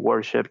 they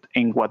worshipped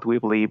in what we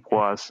believe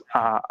was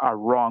a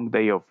wrong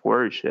day of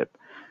worship,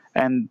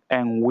 and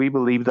we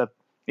believe that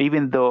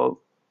even though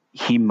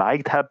he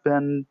might have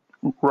been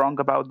wrong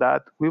about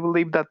that, we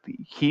believe that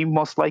he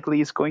most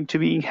likely is going to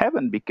be in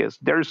heaven because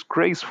there's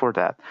grace for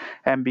that,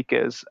 and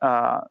because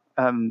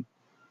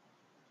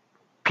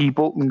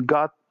people,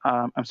 God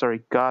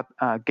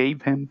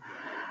gave him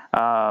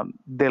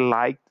the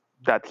light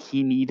that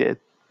he needed,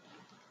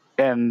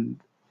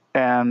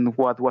 and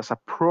what was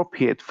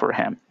appropriate for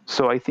him.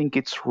 So I think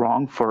it's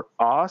wrong for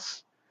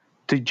us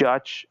to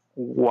judge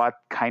what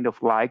kind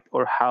of light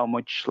or how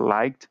much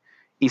light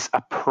is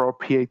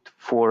appropriate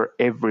for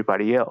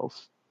everybody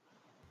else.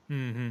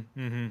 I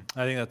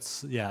think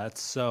it's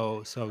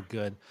so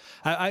good.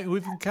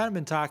 We've kind of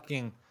been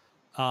talking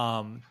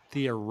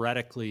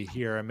theoretically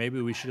here, and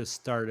maybe we should have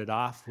started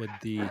off with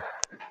the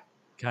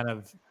kind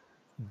of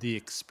the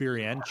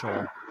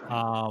experiential.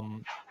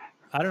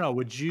 I don't know.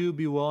 Would you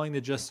be willing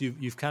to just,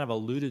 you've kind of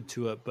alluded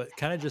to it, but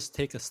kind of just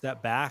take a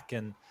step back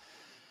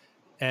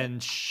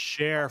and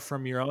share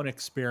from your own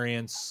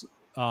experience,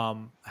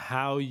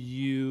 how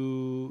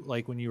you,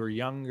 like when you were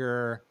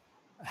younger,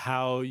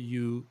 how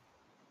you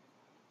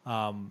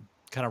kind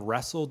of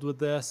wrestled with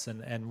this,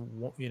 and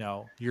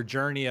your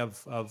journey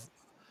of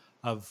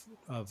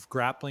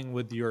grappling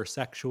with your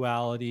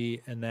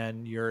sexuality, and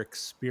then your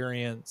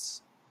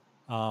experience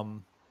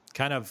kind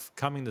of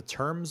coming to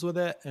terms with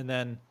it, and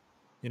then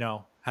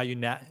how you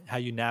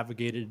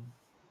navigated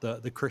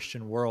the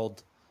Christian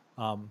world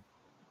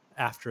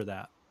after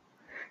that.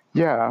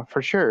 Yeah,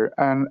 for sure.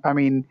 And I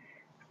mean,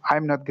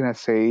 I'm not gonna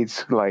say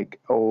it's like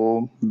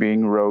all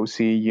being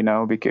rosy,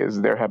 because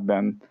there have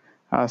been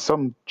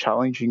some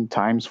challenging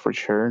times for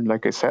sure.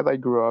 Like I said, I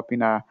grew up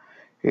in a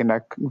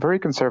very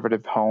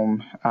conservative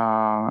home,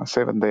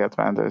 Seventh-day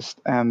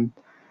Adventist, and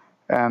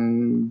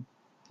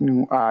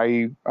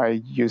I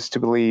used to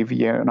believe,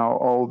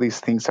 all these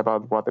things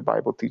about what the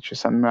Bible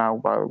teaches and now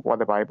about what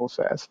the Bible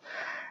says,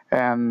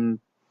 and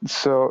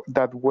so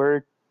that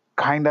were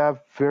kind of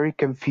very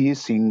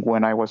confusing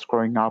when I was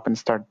growing up and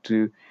started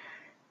to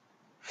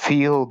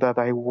feel that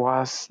I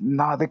was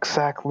not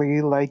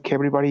exactly like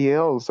everybody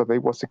else, that I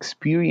was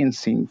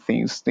experiencing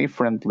things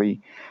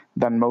differently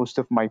than most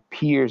of my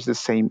peers the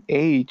same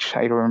age.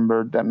 I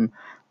remember them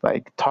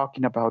like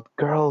talking about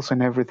girls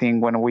and everything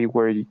when we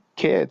were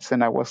kids,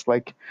 and I was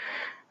like,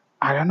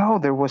 I don't know,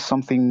 there was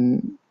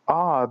something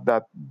odd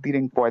that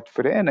didn't quite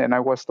fit in, and I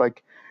was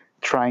like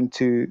trying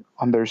to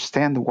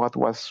understand what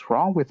was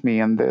wrong with me,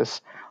 and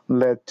this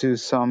led to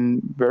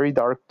some very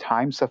dark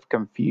times of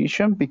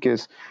confusion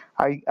because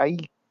I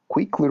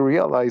quickly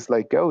realized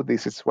like, oh,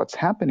 this is what's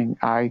happening.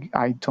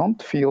 I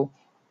don't feel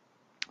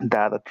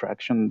that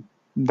attraction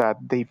that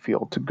they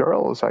feel to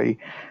girls.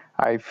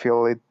 I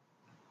feel it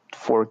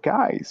for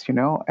guys,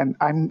 and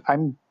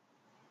I'm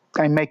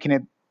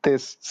making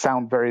this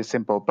sound very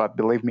simple, but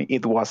believe me,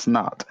 it was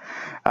not.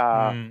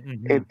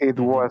 It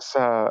was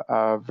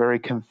a very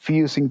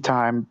confusing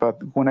time, but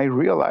when I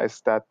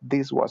realized that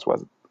this was what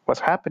was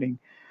happening,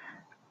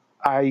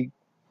 I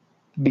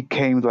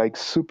became like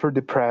super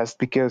depressed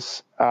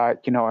because, I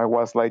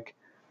was like,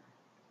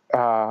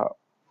 uh,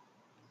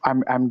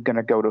 I'm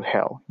gonna go to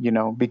hell,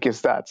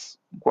 because that's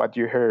what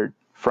you heard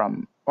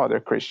from other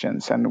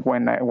Christians. And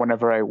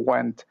whenever I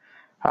went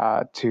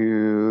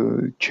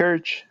to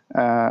church,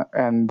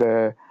 and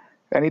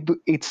And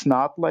it's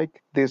not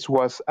like this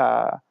was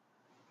a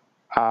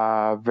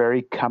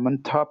very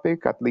common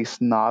topic, at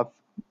least not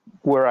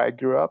where I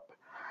grew up.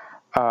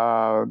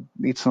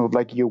 It's not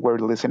like you were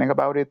listening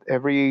about it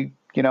every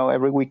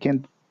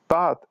weekend,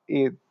 but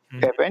it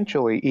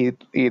eventually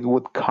it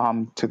would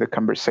come to the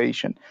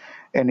conversation,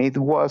 and it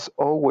was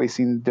always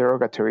in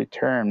derogatory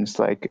terms,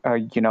 like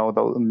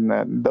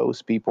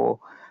those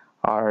people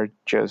are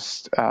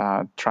just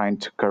trying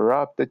to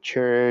corrupt the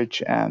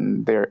church,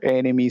 and they're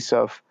enemies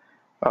of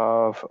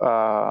of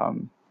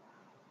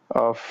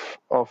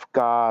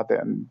God,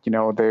 and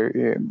they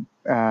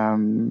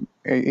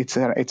it's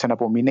an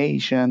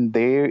abomination.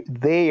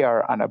 They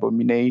are an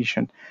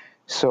abomination.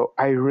 So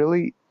I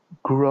really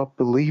grew up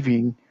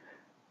believing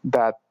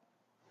that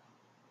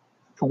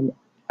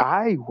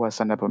I was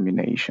an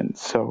abomination.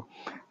 So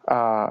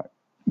uh,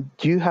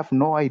 you have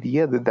no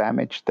idea the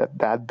damage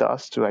that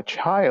does to a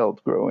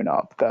child growing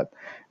up. That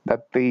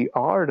they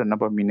are an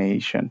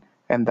abomination,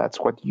 and that's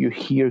what you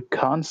hear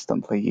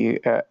constantly,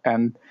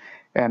 and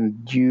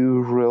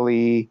you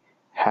really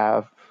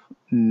have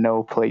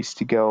no place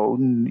to go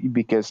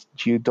because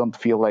you don't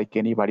feel like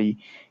anybody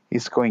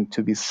is going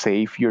to be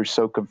safe. You're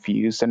so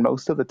confused, and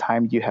most of the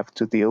time you have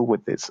to deal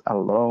with this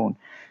alone.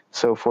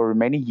 So for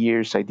many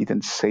years, I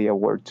didn't say a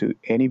word to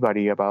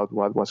anybody about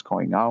what was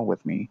going on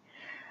with me,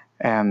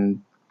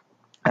 and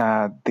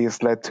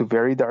this led to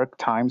very dark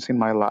times in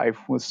my life.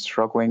 Was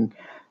struggling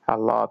a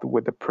lot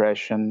with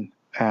depression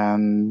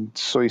and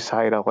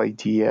suicidal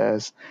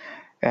ideas,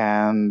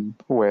 and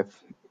with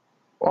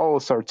all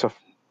sorts of,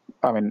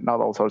 I mean,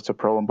 not all sorts of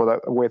problems,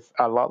 but with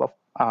a lot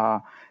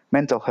of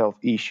mental health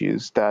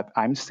issues that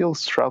I'm still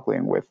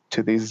struggling with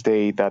to this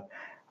day. That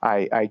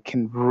I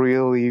can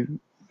really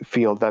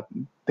feel that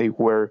they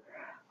were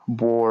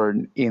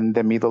born in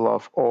the middle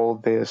of all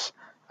this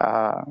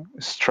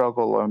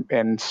struggle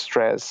and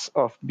stress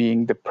of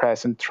being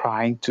depressed and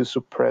trying to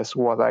suppress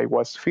what I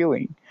was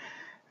feeling.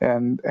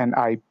 And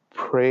I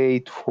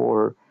prayed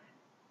for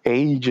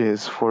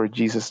ages for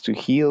Jesus to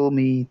heal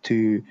me,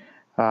 to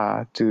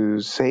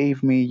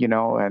save me,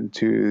 and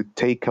to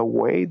take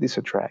away this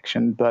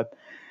attraction.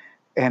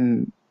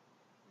 And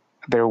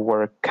there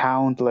were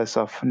countless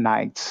of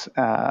nights,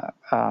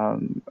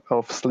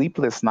 of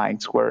sleepless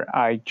nights, where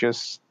I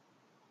just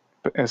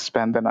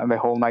spent the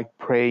whole night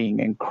praying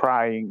and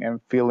crying and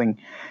feeling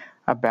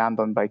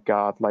abandoned by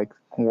God. Like,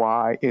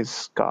 why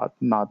is God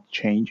not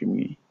changing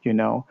me?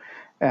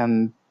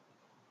 And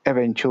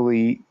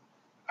eventually,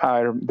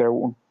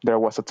 there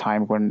was a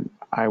time when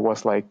I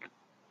was like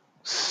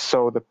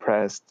so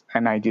depressed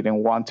and I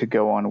didn't want to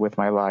go on with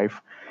my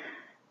life.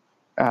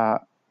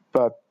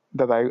 But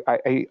that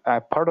I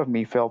part of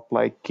me felt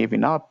like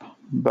giving up,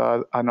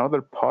 but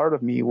another part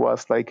of me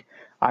was like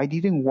I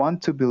didn't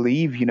want to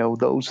believe,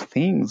 those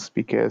things,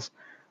 because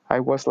I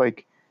was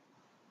like,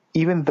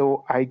 even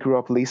though I grew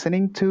up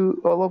listening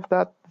to all of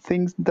that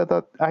things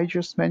that I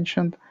just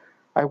mentioned,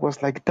 I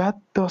was like, that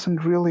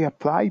doesn't really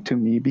apply to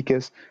me,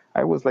 because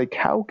I was like,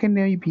 how can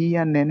I be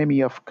an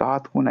enemy of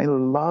God when I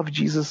love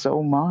Jesus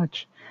so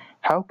much?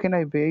 How can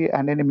I be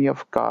an enemy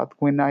of God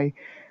when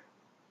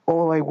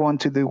all I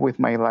want to do with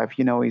my life,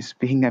 is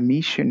being a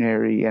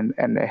missionary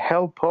and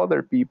help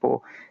other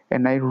people.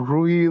 And I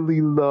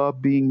really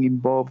love being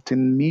involved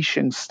in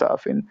mission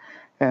stuff and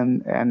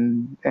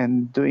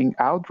doing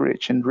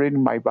outreach and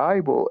reading my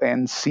Bible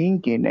and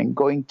singing and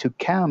going to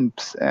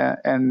camps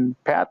and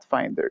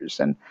pathfinders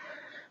and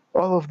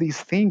all of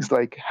these things.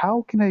 Like,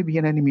 how can I be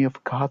an enemy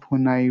of God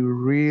when I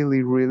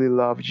really, really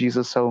love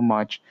Jesus so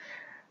much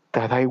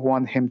that I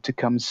want him to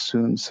come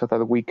soon so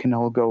that we can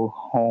all go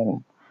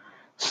home?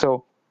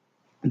 So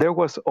there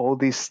was all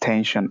this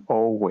tension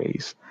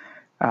always.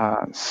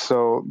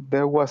 So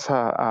there was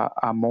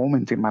a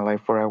moment in my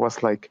life where I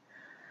was like,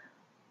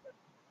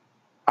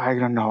 I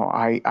don't know,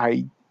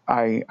 I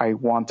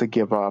want to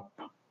give up.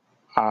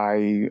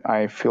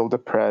 I feel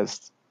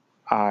depressed.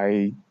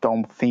 I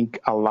don't think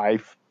a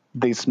life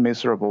this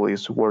miserable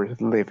is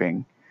worth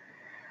living.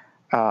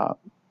 Uh,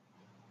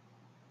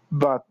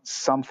 but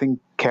something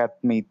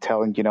kept me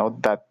telling,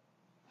 that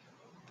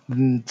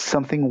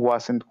something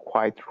wasn't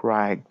quite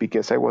right,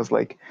 because I was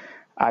like,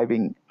 I've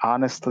been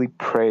honestly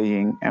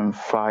praying and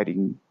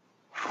fighting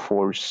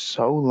for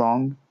so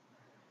long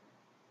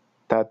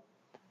that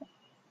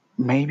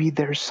maybe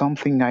there's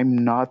something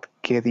I'm not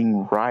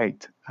getting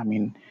right. I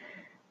mean,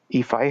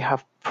 if I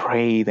have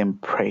prayed and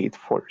prayed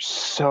for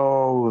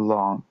so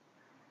long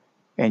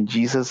and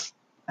Jesus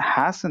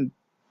hasn't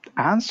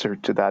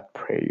answered to that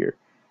prayer,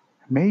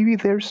 maybe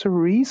there's a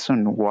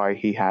reason why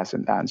he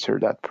hasn't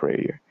answered that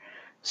prayer.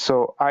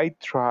 So I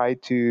try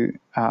to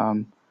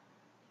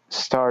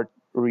start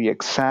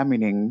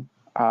re-examining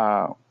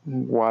why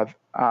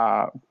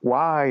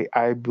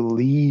I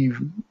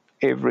believe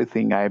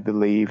everything I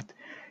believed,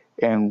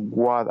 and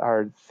what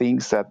are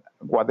things that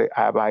what the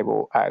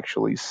Bible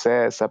actually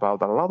says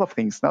about a lot of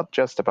things, not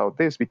just about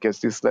this, because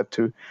this led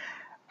to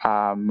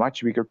a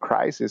much bigger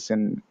crisis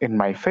in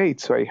my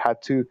faith. So I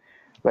had to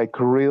like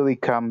really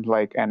come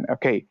like, and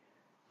okay,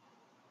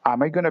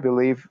 am I gonna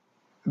believe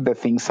the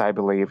things I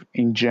believe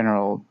in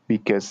general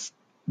because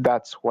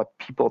that's what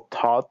people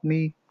taught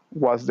me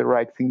was the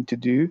right thing to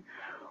do,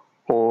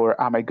 or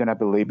am I gonna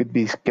believe it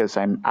because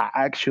I'm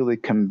actually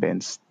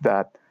convinced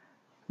that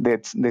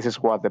this is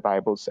what the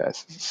Bible says?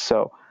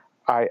 So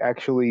I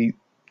actually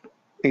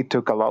it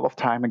took a lot of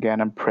time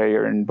again and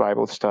prayer and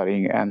Bible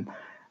studying, and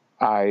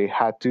I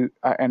had to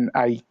and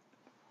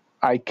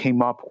I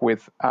came up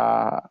with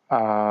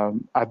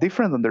a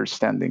different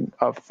understanding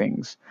of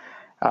things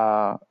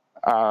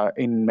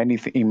in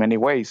many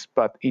ways,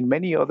 but in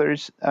many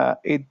others,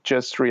 it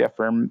just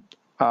reaffirmed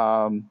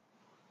um,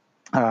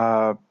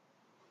 uh,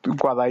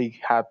 what I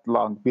had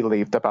long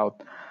believed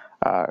about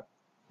uh,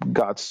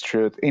 God's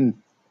truth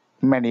in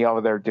many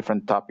other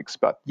different topics.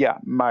 But yeah,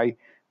 my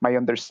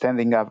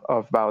understanding of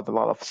about a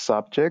lot of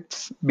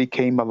subjects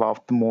became a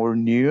lot more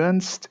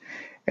nuanced,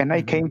 and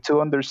I Mm-hmm. came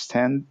to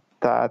understand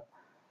that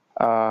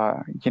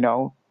you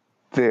know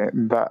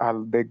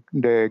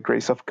the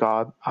grace of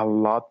God a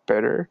lot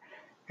better,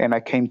 and I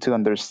came to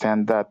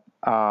understand that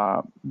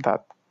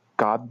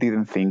God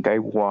didn't think I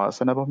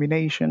was an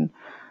abomination,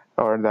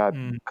 or that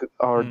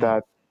or Mm-hmm.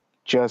 that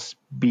just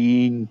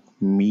being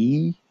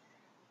me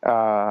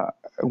uh,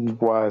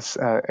 was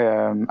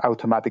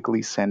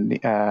automatically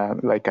sending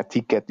like a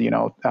ticket,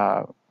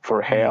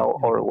 for hell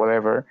or Mm-hmm.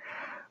 whatever,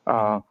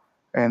 Mm-hmm. uh,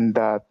 and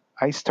that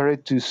I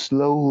started to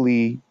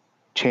slowly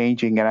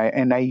changing,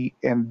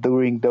 and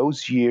during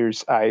those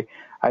years, I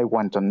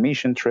went on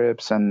mission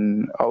trips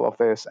and all of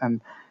this,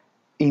 and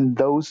in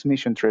those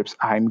mission trips,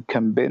 I'm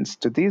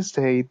convinced to this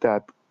day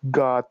that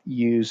God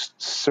used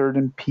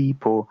certain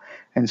people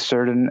and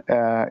certain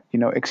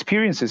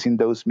experiences in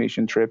those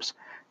mission trips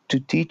to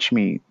teach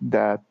me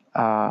that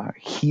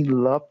He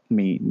loved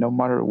me no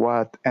matter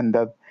what, and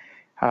that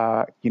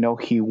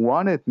He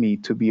wanted me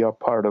to be a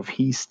part of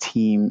His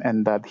team,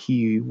 and that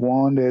He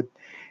wanted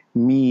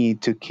me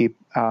to keep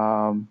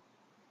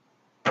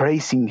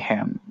praising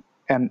Him,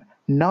 and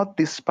not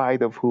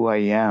despite of who I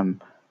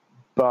am,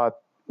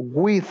 but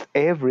with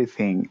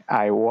everything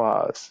I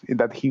was,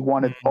 that He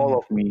wanted all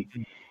of me,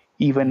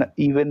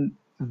 even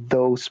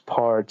those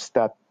parts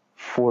that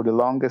for the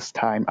longest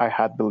time I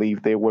had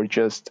believed they were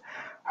just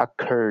a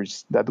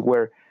curse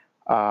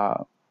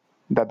uh,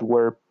 that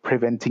were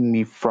preventing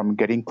me from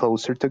getting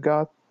closer to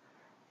God.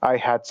 I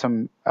had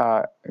some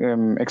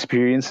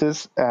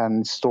experiences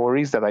and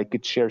stories that I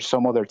could share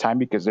some other time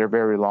because they're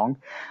very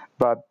long,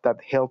 but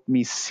that helped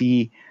me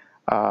see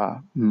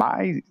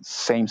my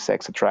same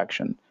sex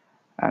attraction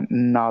and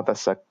not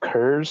as a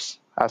curse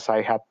as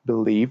I had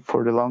believed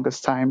for the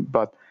longest time,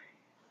 but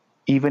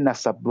even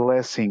as a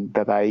blessing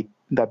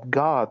that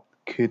God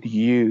could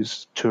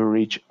use to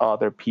reach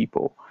other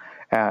people,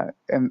 and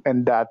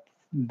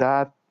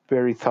that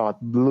very thought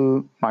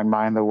blew my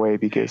mind away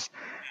because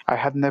I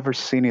had never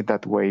seen it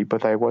that way.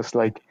 But I was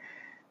like,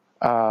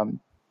 um,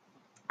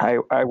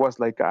 I was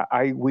like,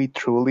 we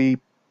truly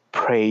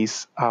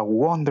praise a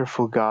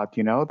wonderful God,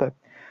 that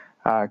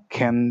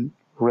can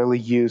really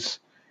use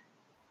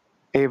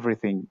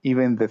everything,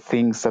 even the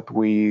things that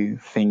we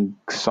think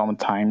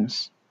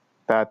sometimes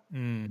that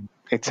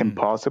it's Mm-hmm.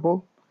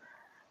 impossible.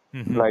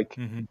 Mm-hmm. Like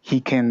Mm-hmm. he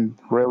can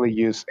really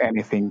use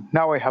anything.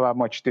 Now I have a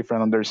much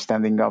different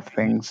understanding of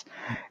things,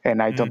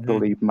 and I don't Mm-hmm.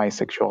 believe my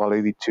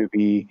sexuality to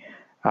be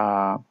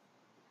uh,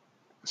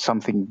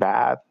 something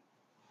bad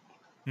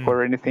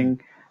or Mm-hmm.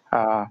 anything.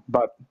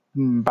 But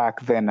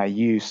back then I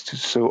used to.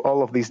 So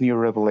all of these new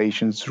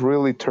revelations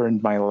really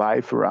turned my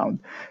life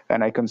around,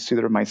 and I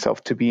consider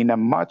myself to be in a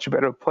much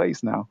better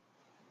place now.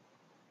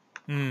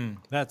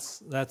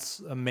 That's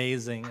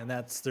amazing, and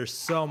there's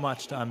so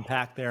much to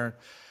unpack there,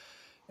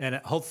 and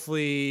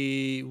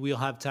hopefully we'll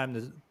have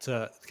time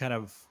to kind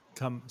of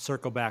come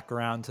circle back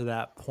around to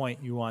that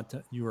point you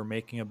were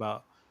making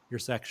about your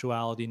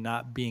sexuality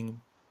not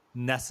being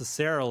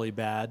necessarily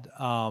bad,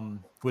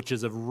 which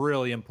is a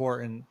really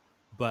important,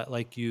 but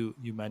like you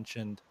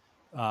mentioned,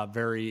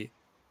 very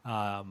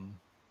um,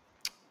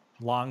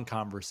 long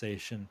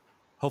conversation.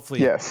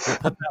 Hopefully we'll Yes.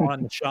 put that one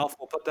on the shelf.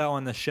 We'll put that one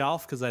on the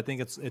shelf because I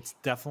think it's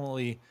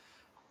definitely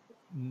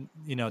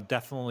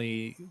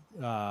definitely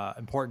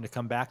important to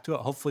come back to it.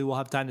 Hopefully we'll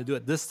have time to do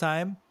it this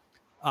time.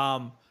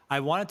 I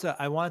wanted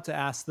to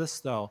ask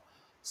this though.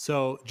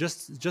 So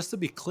just to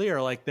be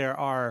clear, like there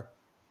are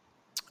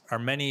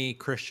many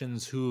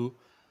Christians who,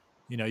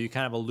 you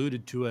kind of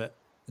alluded to it,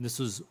 and this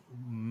was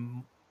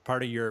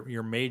part of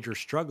your major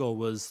struggle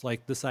was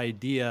like this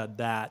idea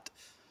that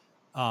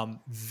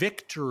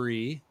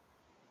victory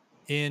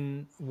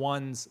in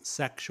one's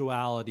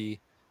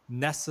sexuality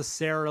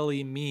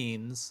necessarily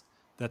means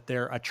that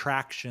their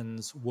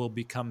attractions will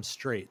become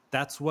straight.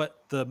 That's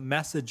what the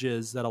message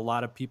is that a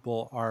lot of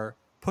people are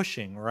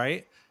pushing,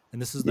 right?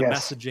 And this is the Yes.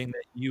 messaging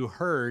that you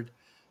heard.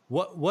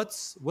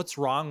 What's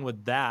wrong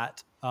with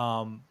that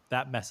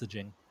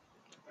messaging?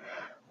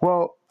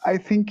 Well, I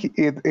think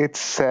it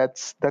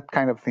sets that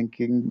kind of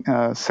thinking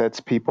sets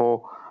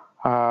people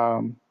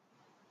um,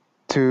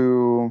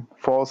 to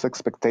false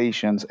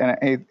expectations, and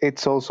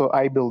it's also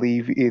I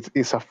believe it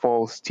is a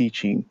false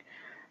teaching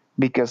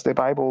because the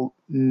Bible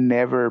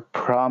never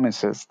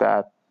promises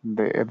that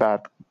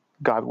that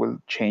God will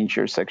change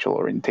your sexual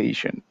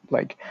orientation,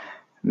 like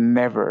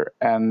never.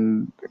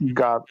 And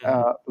God,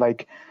 Mhm.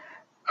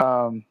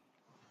 um,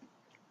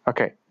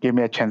 okay, give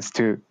me a chance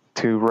to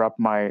wrap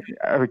my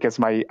because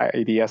my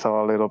ideas are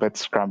a little bit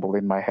scrambled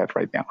in my head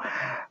right now.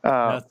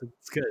 Uh, No,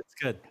 it's good. It's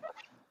good.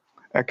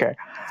 okay,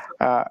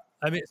 uh,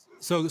 I mean,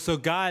 so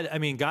God, I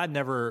mean, God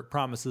never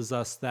promises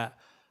us that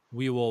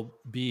we will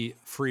be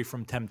free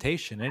from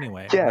temptation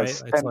anyway, right?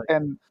 yes, It's like,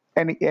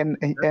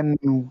 and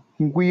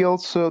we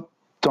also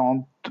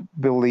don't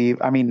believe.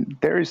 I mean,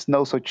 there is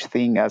no such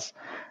thing as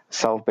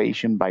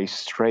salvation by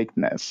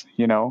straightness.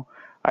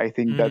 I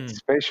think that mm,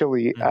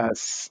 especially mhm,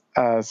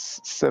 as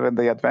Seventh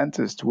Day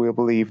Adventists, we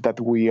believe that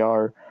we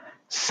are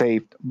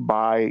saved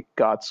by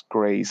God's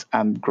grace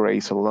and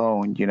grace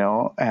alone.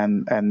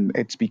 And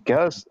it's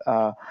because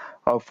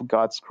of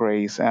God's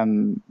grace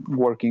and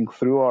working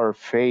through our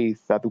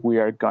faith that we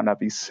are gonna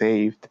be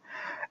saved.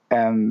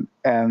 And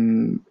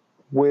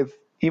with,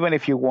 even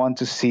if you want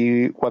to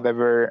see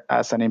whatever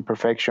as an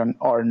imperfection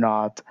or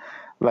not,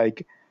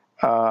 like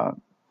uh,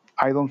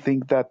 I don't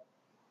think that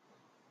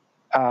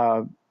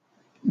uh,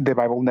 the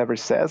Bible never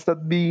says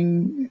that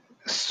being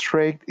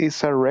straight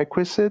is a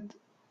requisite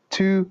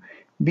to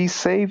be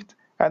saved.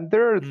 And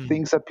there are mm,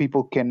 things that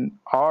people can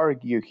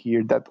argue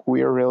here that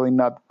we are really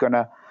not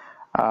gonna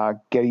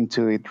get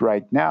into it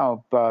right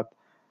now, but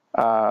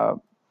uh,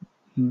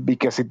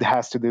 because it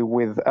has to do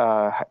with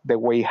the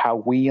way how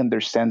we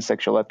understand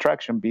sexual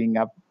attraction being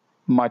a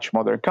much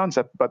modern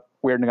concept, but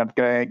we're not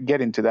going to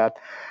get into that.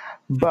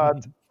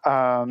 But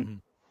um,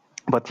 mhm,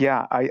 but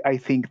yeah, I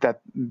think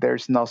that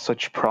there's no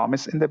such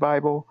promise in the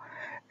Bible.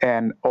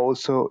 And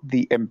also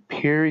the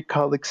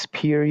empirical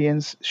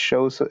experience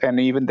shows, and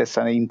even the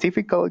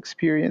scientific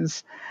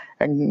experience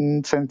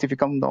and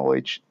scientific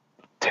knowledge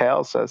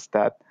tells us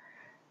that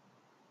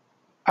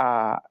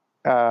uh,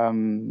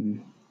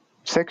 um,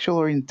 sexual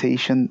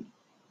orientation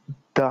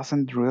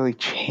doesn't really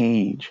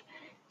change,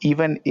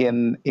 even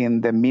in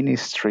the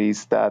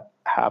ministries that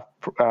have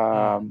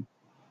mm,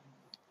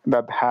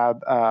 that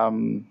had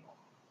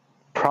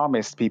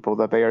promised people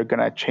that they are going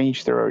to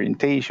change their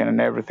orientation and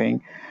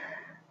everything.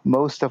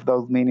 Most of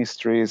those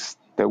ministries,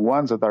 the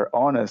ones that are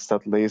honest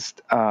at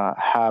least,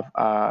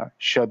 have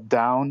shut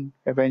down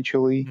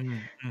eventually.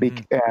 mm,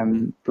 mhm, mhm,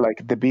 And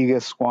like the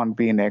biggest one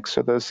being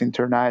Exodus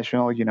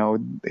International,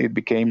 it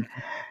became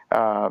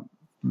uh,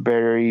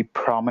 very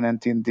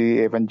prominent in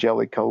the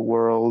evangelical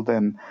world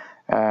and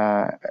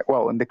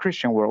well, in the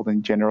Christian world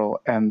in general.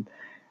 And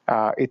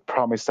it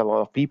promised a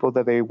lot of people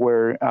that they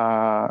were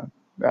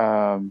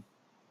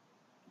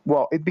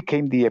well, it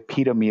became the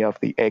epitome of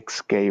the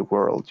ex-gay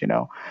world,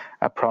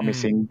 mm,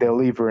 promising mhm,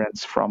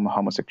 deliverance from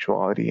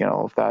homosexuality and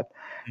all of that.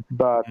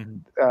 But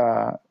mhm,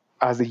 uh,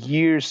 as the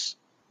years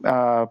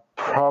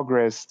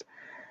progressed,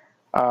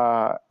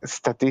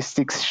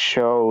 statistics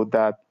show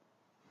that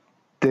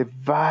the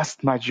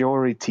vast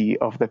majority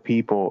of the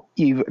people,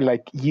 even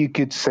like you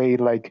could say,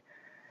 like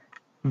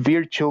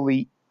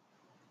virtually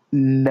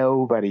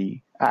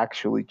nobody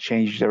actually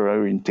changed their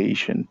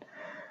orientation.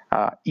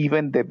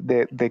 Even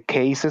the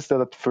cases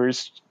that at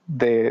first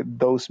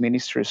those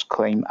ministers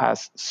claim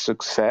as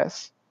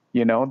success,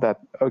 that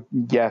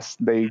yes,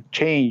 they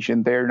changed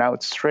and they're now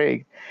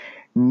straight.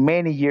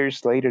 Many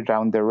years later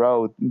down the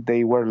road,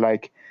 they were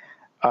like,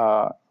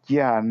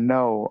 yeah,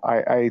 no,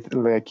 I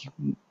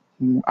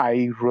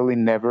really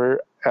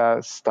never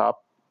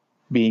stopped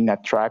being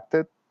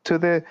attracted to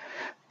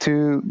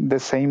the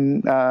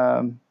same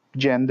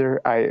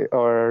gender.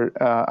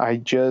 I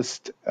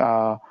just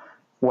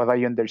what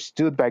I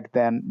understood back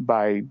then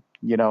by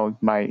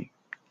my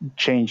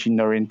change in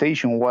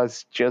orientation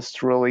was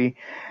just really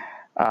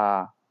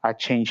a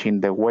change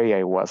in the way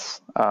I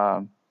was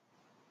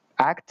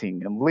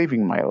acting and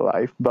living my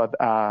life, but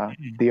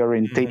the mhm,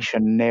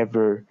 orientation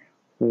never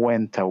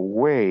went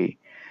away.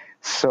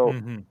 So,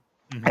 mhm,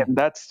 mhm, and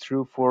that's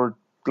true for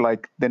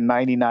like the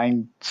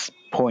 99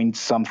 point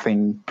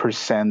something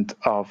percent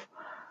of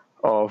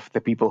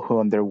the people who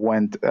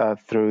underwent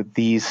through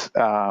these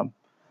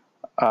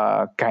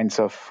kinds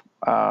of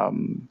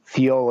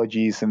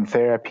theologies and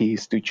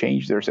therapies to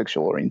change their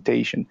sexual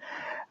orientation.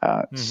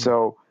 mhm,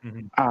 So,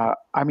 mhm,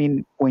 I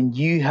mean, when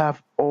you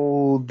have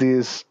all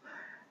this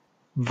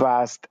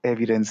vast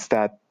evidence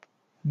that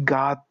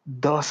God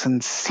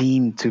doesn't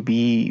seem to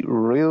be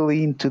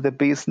really into the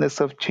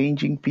business of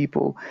changing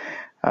people,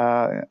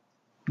 uh,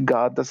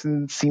 God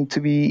doesn't seem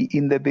to be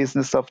in the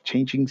business of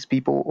changing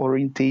people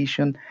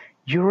orientation.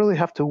 You really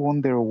have to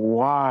wonder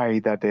why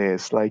that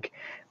is. Like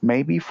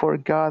maybe for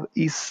God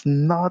is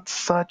not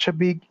such a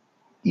big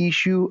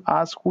issue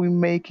as we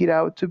make it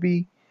out to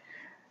be,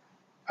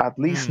 at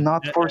least mm.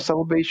 not for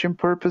salvation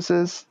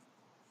purposes.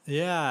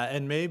 Yeah,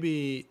 and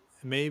maybe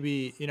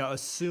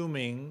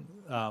assuming,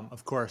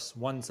 of course,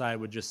 one side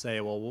would just say,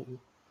 well,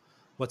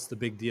 what's the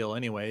big deal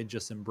anyway?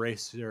 Just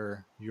embrace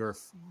your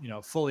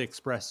fully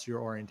express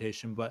your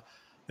orientation. But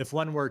if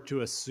one were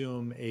to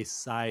assume a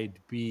side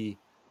B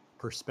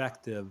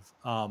perspective,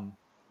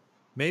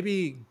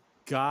 maybe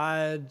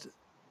God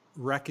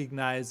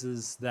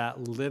recognizes that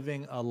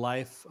living a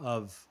life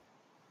of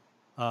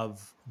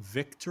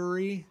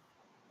victory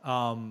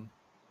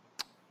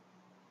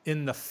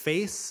in the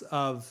face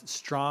of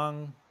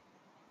strong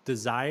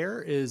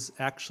desire is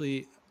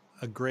actually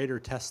a greater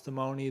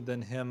testimony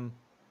than him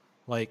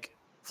like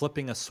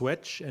flipping a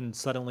switch and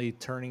suddenly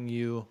turning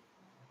you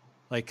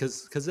like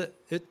because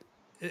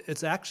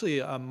it's actually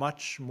a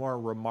much more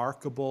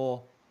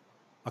remarkable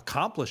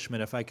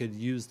accomplishment, if I could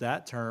use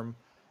that term,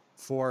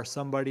 for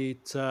somebody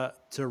to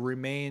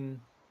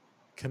remain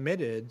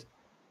committed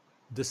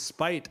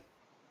despite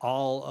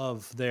all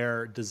of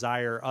their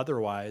desire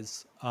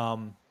otherwise.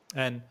 And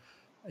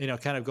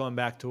kind of going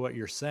back to what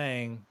you're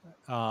saying,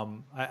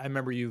 I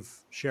remember you've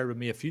shared with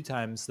me a few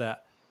times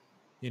that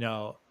you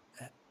know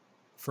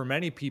for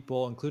many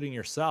people, including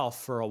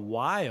yourself, for a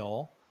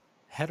while,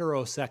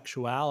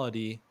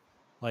 heterosexuality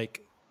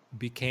like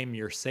became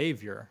your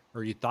savior,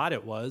 or you thought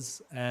it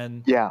was,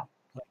 and Yeah.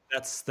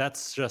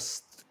 that's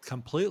just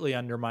completely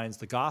undermines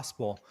the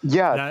gospel.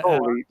 Yeah, And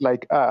totally.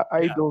 Like, I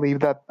yeah, believe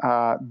that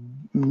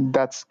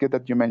that's good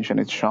that you mentioned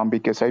it, Sean,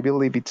 because I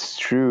believe it's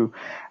true.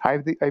 I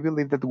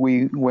believe that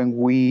when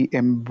we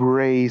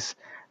embrace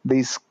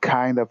this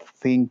kind of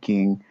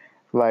thinking,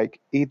 like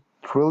it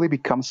really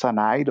becomes an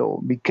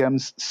idol,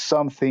 becomes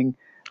something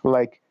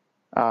like,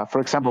 for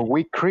example, mm,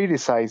 we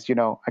criticize,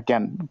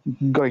 again,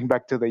 going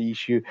back to the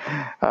issue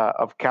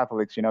of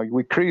Catholics,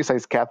 we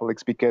criticize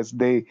Catholics because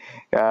they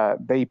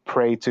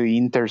pray to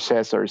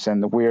intercessors,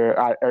 and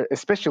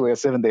especially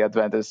as Seventh Day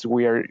Adventists,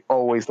 we are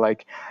always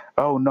like,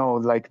 oh no,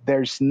 like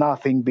there's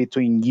nothing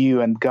between you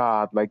and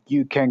God, like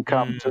you can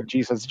come to mm,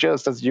 Jesus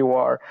just as you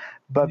are,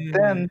 but mm,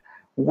 then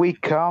we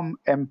come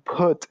and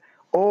put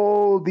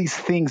all these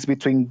things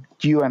between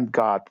you and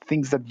God,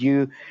 things that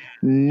you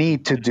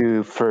need to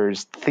do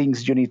first,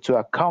 things you need to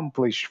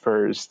accomplish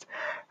first,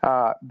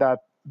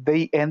 that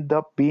they end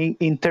up being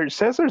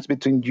intercessors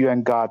between you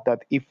and God.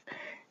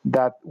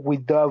 That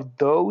without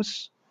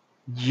those,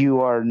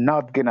 you are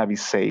not gonna be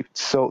saved.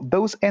 So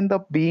those end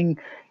up being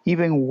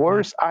even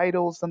mm, worse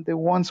idols than the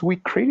ones we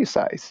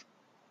criticize.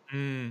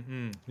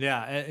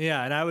 yeah,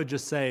 yeah. And I would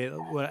just say,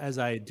 as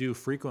I do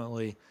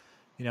frequently,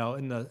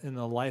 in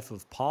the life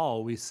of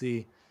Paul, we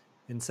see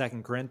in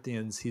Second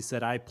Corinthians, he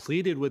said, "I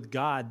pleaded with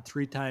God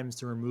 3 times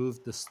to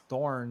remove this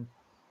thorn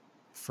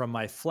from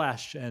my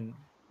flesh," and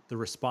the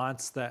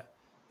response that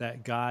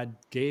God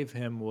gave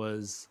him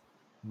was,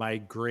 "My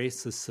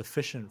grace is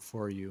sufficient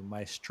for you.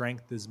 My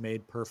strength is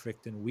made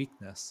perfect in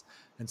weakness."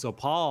 And so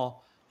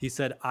Paul, he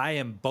said, "I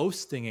am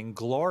boasting and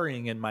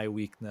glorying in my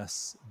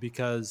weakness,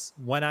 because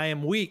when I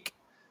am weak,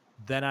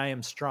 then I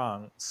am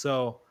strong."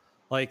 So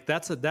like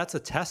that's a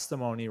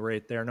testimony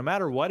right there, no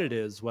matter what it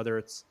is, whether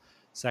it's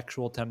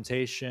sexual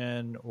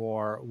temptation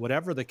or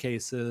whatever the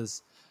case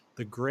is.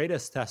 The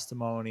greatest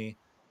testimony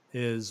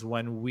is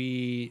when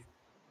we,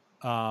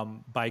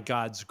 by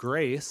God's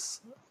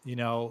grace, you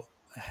know,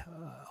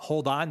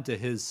 hold on to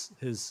his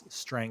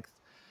strength,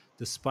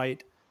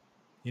 despite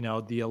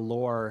the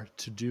allure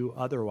to do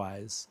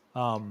otherwise.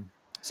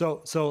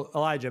 So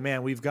Elijah,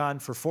 man, we've gone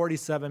for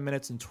 47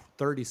 minutes and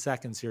 30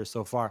 seconds here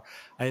so far.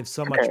 I have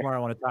so much Okay. more I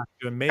want to talk to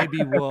you, and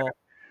maybe we'll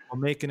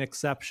make an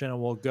exception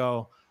and we'll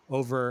go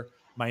over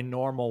my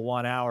normal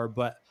 1 hour.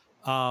 But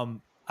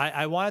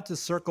I wanted to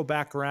circle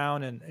back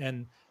around,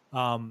 and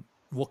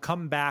we'll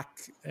come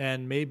back,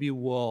 and maybe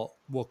we'll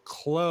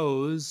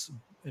close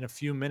in a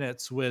few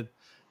minutes with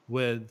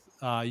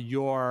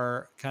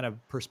your kind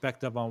of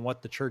perspective on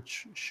what the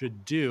church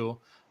should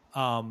do,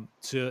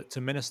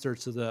 to minister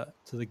to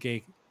the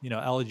gay,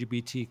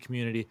 LGBT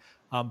community.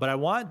 But I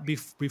want,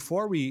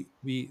 before we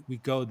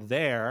go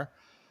there,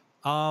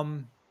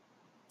 um,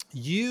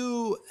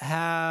 you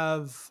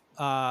have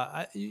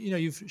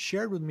you've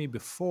shared with me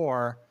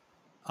before,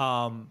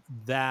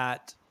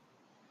 that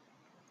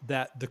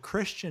the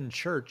Christian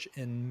church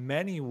in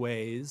many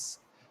ways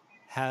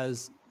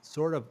has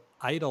sort of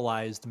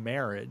idolized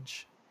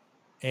marriage.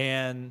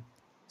 And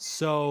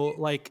so,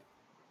 like,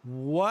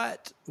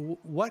 what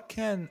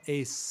can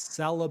a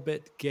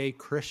celibate gay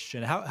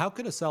Christian, how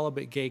could a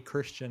celibate gay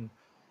Christian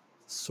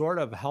sort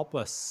of help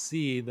us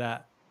see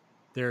that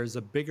there's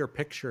a bigger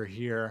picture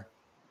here,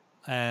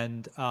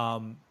 and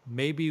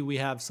maybe we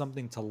have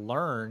something to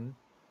learn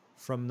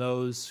from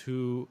those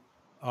who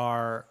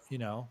are,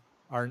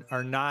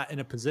 are not in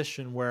a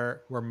position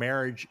where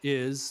marriage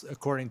is,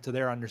 according to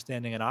their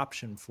understanding, an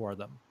option for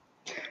them.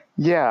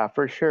 Yeah,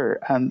 for sure.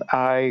 And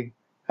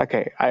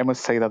okay, I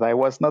must say that I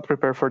was not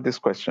prepared for this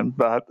question,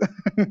 but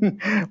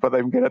but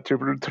I'm gonna to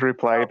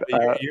reply Oh, it.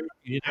 but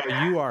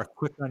you are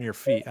quick on your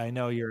feet. I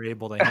know you're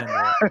able to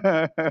handle it.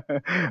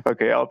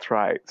 Okay, I'll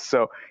try.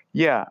 So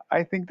yeah,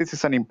 I think this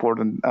is an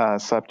important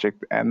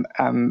subject, and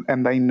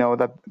I know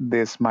that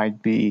this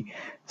might be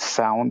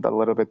sound a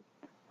little bit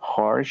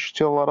harsh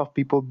to a lot of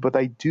people, but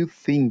I do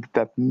think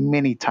that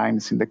many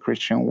times in the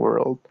Christian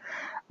world,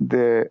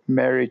 the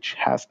marriage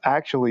has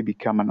actually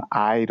become an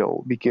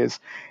idol, because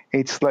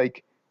it's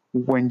like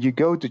when you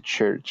go to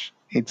church,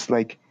 it's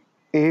like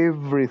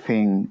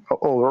everything,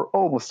 or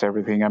almost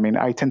everything. I mean,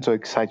 I tend to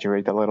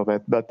exaggerate a little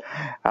bit, but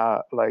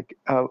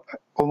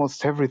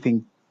almost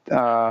everything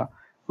uh,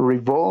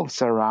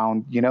 revolves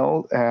around,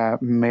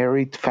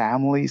 married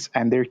families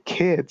and their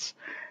kids.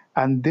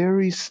 And there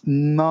is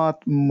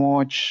not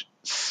much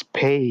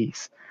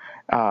space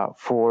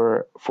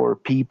for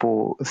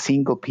people,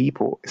 single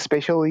people,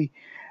 especially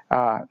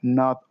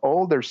not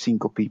older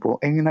single people.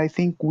 And I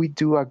think we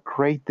do a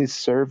great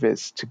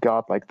disservice to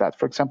God like that.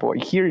 For example,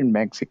 here in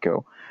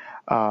Mexico,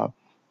 uh,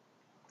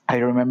 I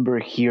remember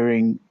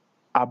hearing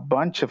a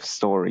bunch of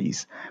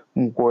stories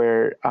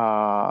where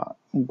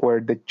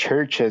the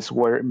churches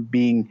were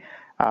being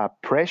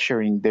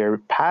pressuring their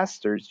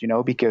pastors,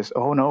 because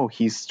oh no,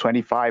 he's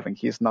 25 and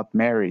he's not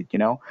married,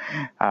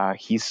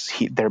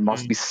 there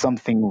must be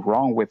something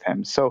wrong with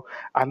him. So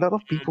a lot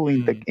of people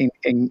Mhm.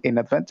 in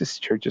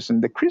Adventist churches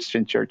and the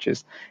Christian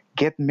churches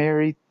get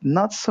married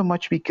not so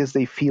much because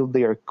they feel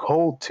they are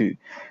called to,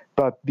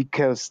 but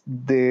because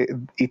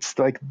it's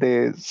like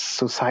the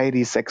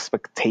society's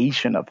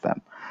expectation of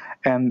them.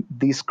 And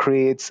this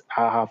creates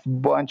a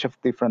bunch of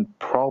different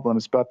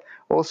problems, but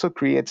also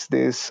creates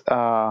this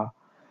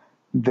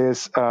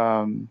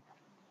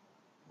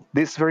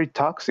this very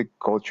toxic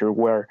culture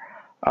where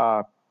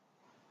uh,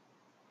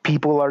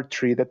 people are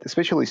treated,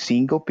 especially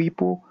single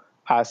people,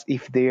 as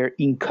if they're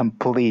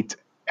incomplete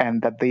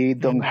and that they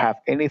don't Mhm. have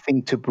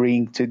anything to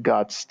bring to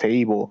God's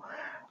table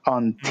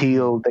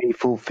Mhm. until they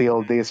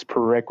fulfill this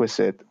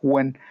prerequisite.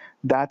 When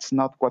that's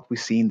not what we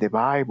see in the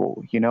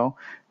Bible,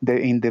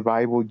 in the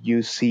Bible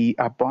you see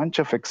a bunch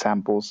of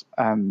examples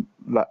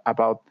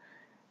about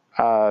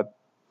a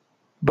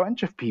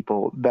bunch of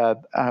people that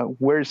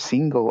were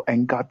single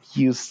and God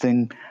used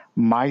them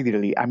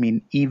mightily. I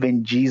mean,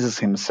 even Jesus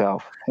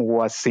himself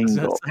was I was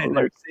gonna single. say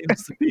there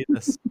seems to be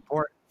this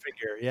support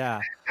figure.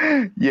 Yeah.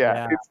 Yeah,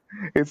 Yeah.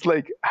 it's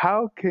like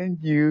how can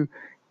you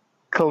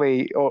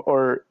clay,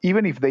 or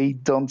even if they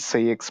don't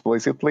say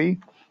explicitly,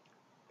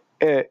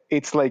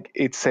 it's like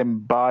it's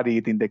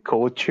embodied in the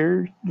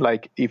culture.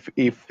 Like if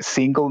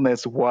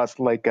singleness was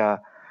like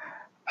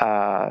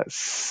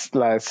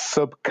like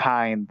sub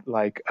kind,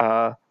 like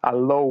a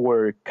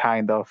lower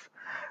kind of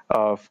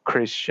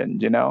Christian,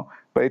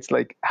 But it's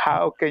like,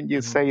 how can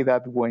you Mhm. say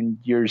that when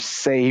your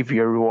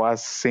Savior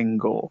was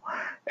single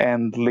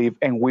and live,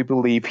 and we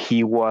believe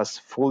he was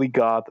fully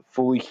God,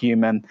 fully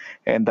human,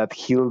 and that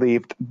he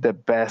lived the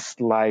best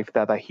life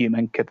that a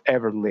human could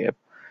ever live?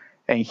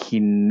 And he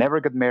never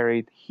got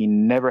married, he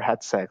never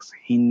had sex,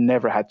 he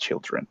never had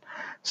children.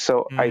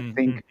 So I Mhm.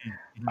 think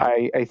Mhm.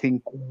 I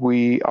think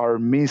we are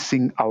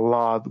missing a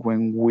lot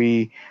when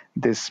we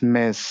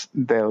dismiss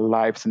the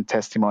lives and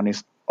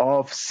testimonies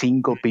of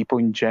single people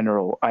in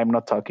general. I'm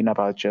not talking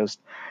about just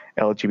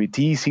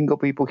LGBT single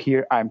people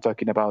here. I'm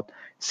talking about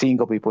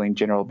single people in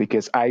general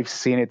because I've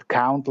seen it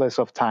countless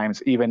of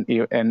times, even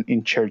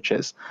in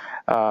churches.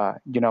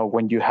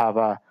 When you have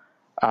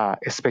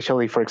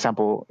especially for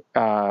example,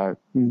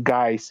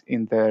 guys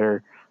in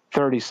their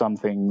 30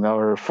 something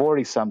or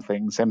 40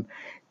 somethings, and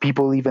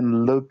people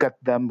even look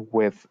at them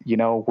with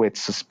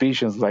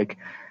suspicions, like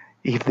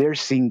if they're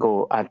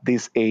single at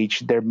this age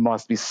there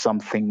must be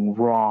something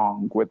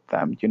wrong with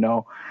them.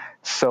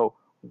 So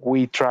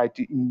we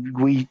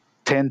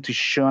tend to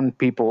shun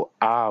people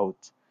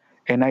out,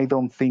 and I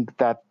don't think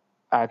that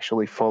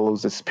actually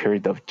follows the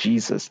spirit of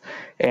Jesus.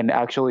 And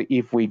actually,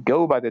 if we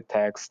go by the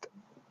text,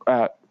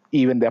 uh,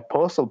 even the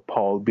apostle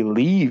Paul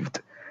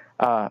believed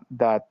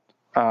that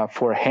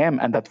for him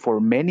and that for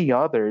many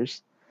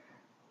others,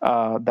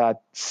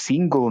 that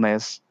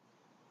singleness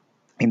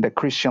in the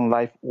Christian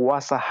life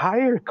was a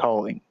higher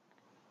calling.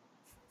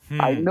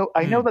 Hmm.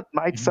 I know Hmm. that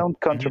might Mhm. sound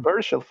Mhm.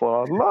 controversial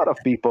for a lot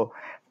of people,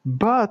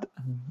 but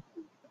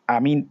I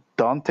mean,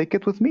 don't take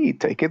it with me.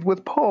 Take it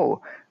with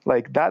Paul.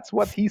 Like that's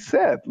what he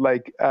said.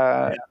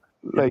 Yeah. Yeah.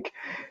 Like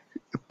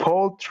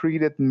Paul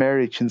treated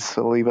marriage and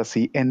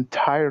celibacy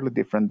entirely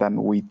different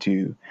than we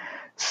do.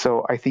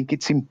 So I think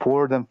it's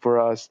important for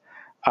us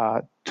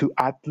to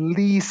at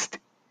least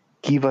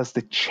give us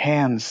the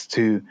chance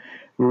to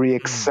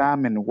Mm,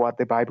 re-examine what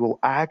the Bible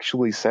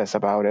actually says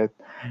about it,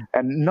 mm,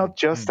 and mm, not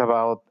just mm,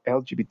 about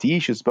LGBT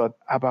issues, but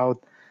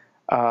about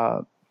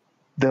uh,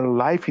 the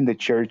life in the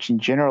church in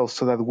general,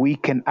 so that we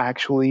can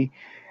actually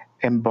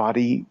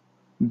embody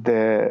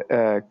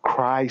the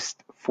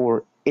Christ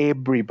for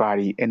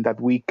everybody, and that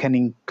we can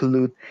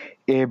include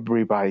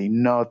everybody,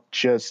 not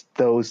just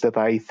those that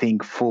I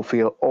think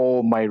fulfill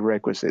all my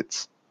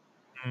requisites.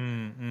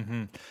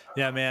 mhm.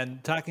 Yeah,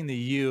 man, talking to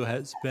you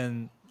has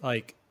been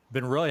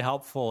really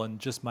helpful in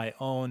just my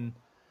own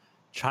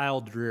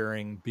child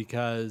rearing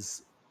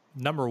because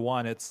number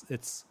one,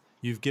 it's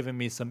you've given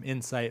me some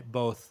insight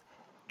both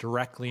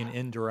directly and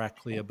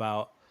indirectly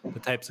about the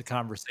types of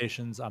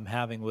conversations I'm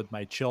having with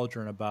my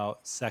children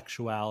about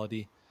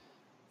sexuality.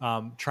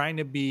 Trying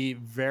to be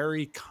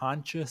very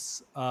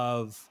conscious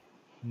of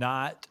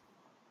not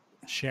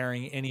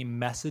sharing any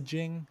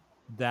messaging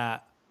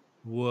that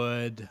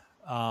would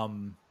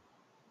um,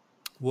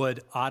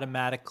 would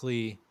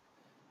automatically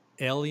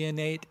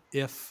alienate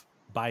if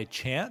by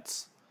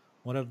chance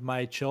one of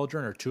my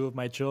children or two of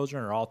my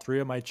children or all three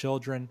of my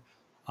children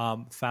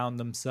found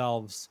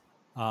themselves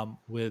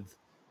with,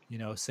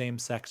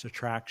 same-sex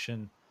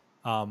attraction,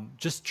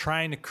 just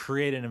trying to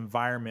create an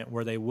environment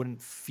where they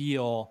wouldn't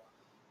feel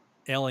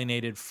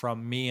alienated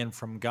from me and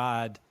from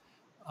God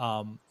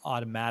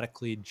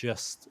automatically,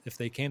 just if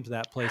they came to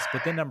that place.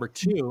 But then number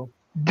two,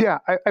 Yeah,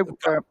 go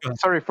ahead.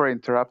 sorry for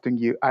interrupting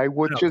you. I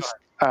would No, go just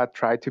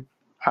try to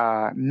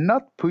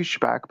not push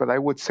back, but I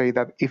would say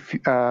that if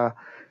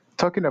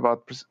talking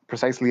about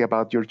precisely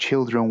about your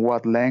children,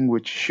 what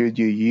language should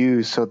you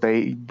use so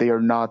they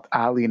are not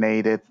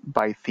alienated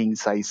by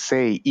things I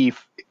say?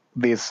 If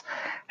this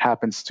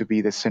happens to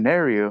be the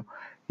scenario,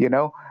 you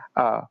know,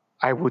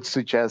 I would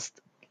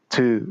suggest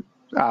to.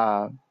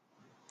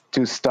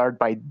 To start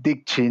by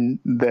ditching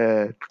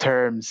the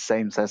term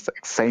same sex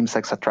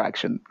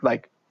attraction,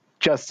 like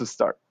just to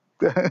start,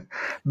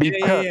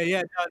 because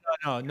Yeah.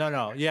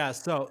 No. Yeah.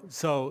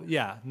 So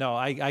yeah. No,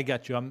 I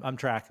get you. I'm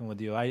tracking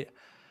with you.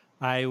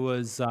 I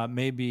was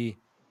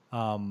maybe,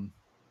 um,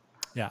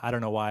 yeah. I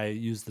don't know why I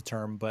used the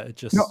term, but it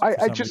no, just for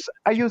some reason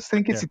I just just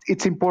went think there.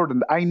 it's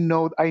important. I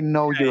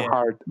know your Yeah.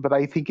 heart, but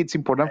I think it's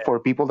important for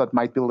people that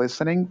might be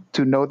listening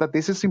to know that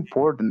this is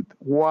important.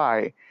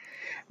 Why?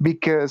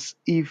 Because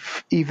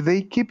if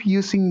they keep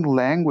using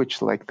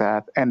language like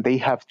that and they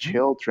have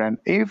children,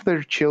 if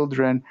their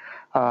children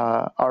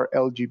are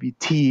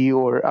LGBT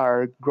or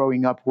are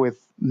growing up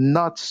with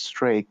not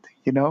straight,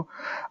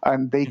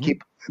 and they Mhm.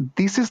 keep,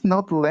 this is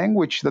not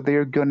language that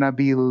they're gonna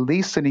be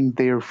listening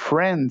their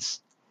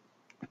friends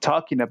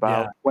talking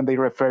Yeah. about when they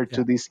refer Yeah.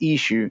 to this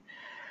issue.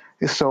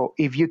 So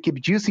if you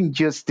keep using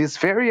just this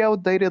very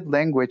outdated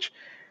language,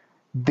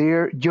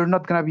 you're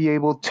not gonna be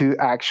able to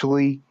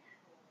actually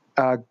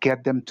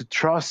get them to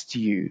trust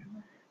you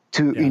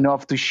to Yeah.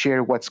 enough to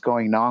share what's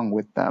going on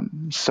with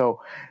them.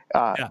 So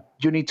Yeah.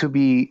 you need to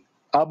be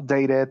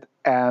updated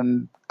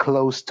and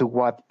close to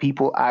what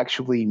people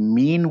actually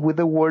mean with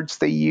the words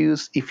they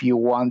use if you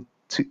want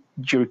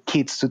your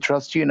kids to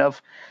trust you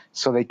enough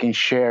so they can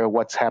share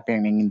what's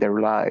happening in their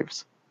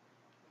lives.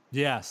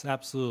 Yes,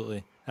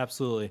 absolutely.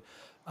 Absolutely.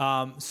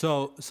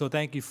 So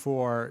thank you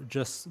for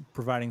just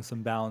providing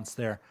some balance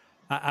there.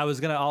 I was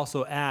going to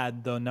also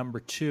add, though, number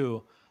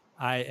two,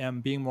 I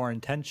am being more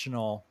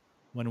intentional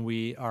when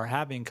we are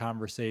having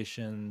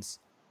conversations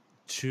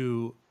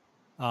to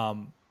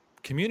um,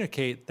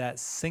 communicate that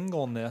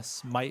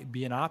singleness might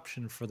be an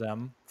option for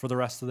them for the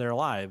rest of their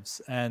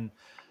lives. And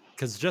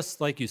because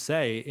just like you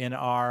say, in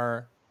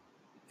our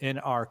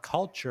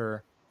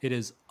culture, it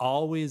is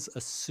always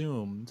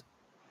assumed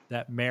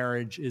that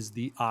marriage is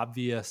the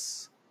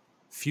obvious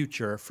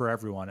future for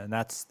everyone, and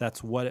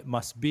that's what it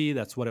must be,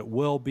 that's what it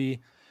will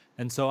be.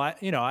 And so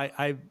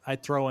I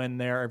throw in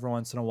there every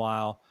once in a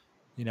while,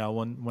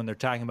 when they're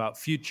talking about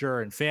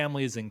future and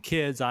families and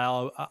kids,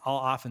 I'll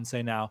often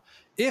say, now,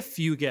 if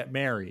you get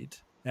married,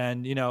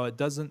 and it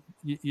doesn't,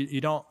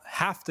 you don't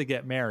have to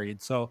get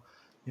married. So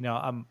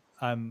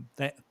I'm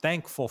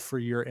thankful for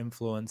your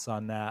influence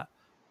on that.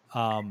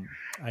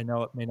 I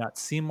know it may not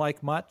seem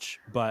like much,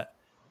 but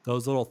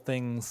those little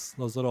things,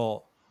 those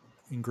little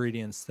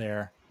ingredients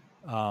there,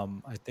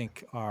 I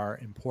think are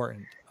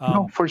important.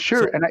 No, for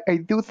sure. So And I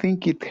do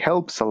think it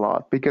helps a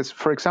lot because,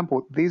 for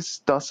example, this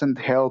doesn't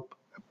help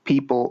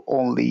people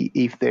only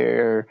if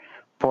they're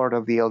part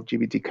of the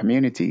LGBT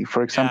community.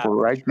 For yeah, example,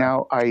 for right sure.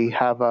 now, I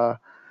have a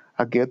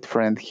good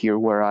friend here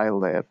where I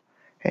live,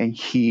 and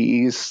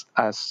he is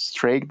as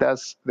straight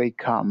as they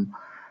come.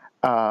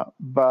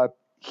 But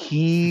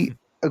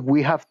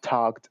we have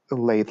talked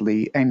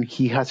lately, and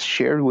he has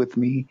shared with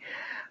me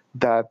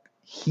that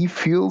he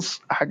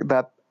feels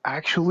that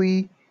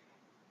actually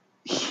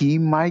he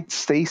might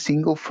stay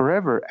single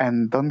forever.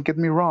 And don't get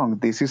me wrong,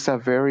 this is a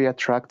very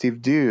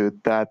attractive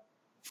dude that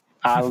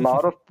a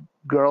lot of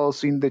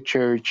girls in the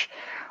church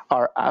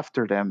are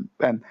after them.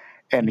 And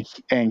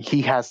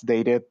he has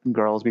dated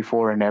girls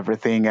before and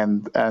everything,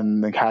 and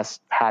has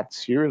had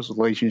serious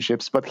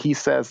relationships. But he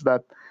says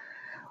that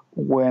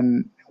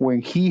when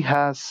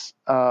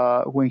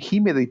he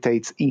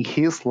meditates in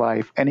his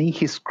life and in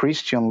his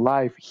Christian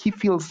life, he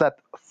feels that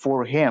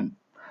for him,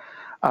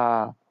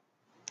 uh,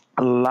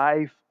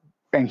 life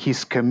and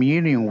his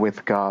communion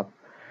with God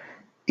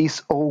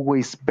is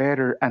always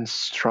better and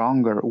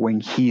stronger when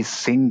he's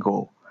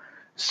single.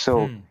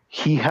 So Hmm,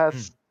 he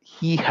has,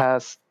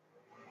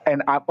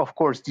 and of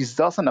course this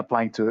doesn't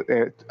apply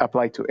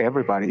to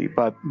everybody,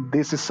 but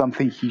this is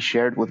something he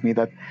shared with me,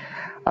 that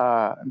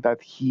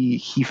he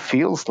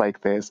feels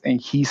like this,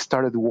 and he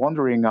started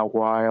wondering a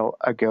while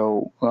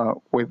ago,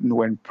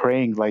 when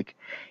praying, like,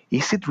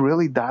 is it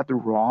really that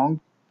wrong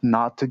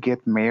not to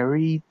get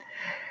married?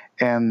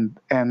 And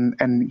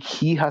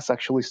he has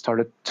actually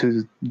started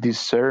to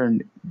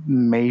discern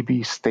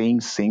maybe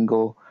staying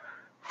single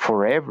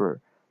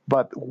forever.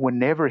 But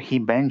whenever he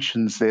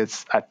mentions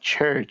this at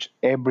church,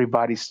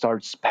 everybody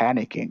starts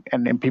panicking.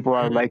 And people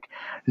are hmm. like,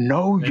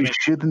 no, They you make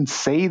shouldn't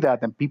say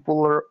that. And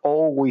people are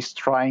always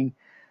trying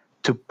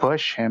to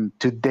push him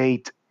to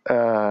date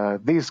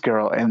this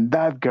girl and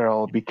that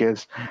girl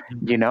because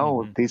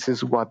Mhm. this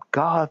is what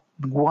God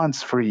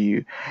wants for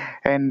you.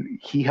 And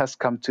he has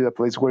come to a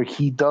place where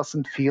he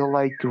doesn't feel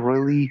like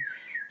really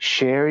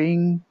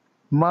sharing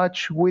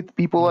much with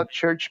people Mhm. at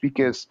church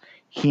because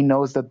he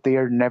knows that they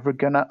are never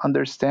gonna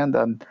understand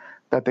and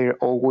that they're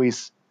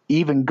always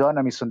even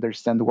gonna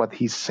misunderstand what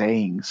he's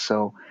saying.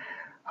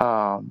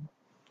 Um,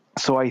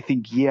 so I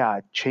think,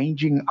 yeah,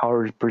 changing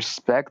our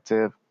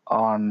perspective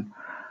on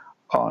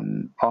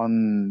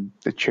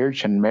the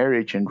church and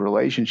marriage and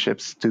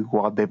relationships to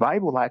what the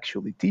Bible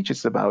actually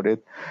teaches about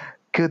it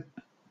could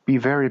be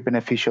very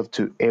beneficial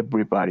to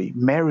everybody,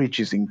 marriage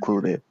is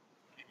included.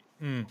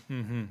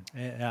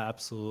 Yeah,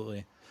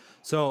 absolutely.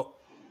 So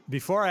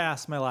before I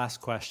ask my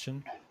last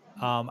question,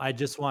 I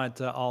just wanted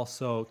to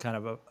also kind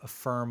of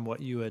affirm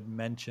what you had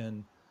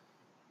mentioned.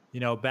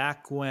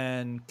 Back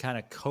when kind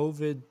of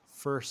COVID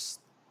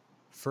first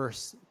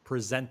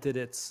presented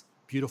its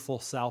beautiful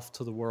self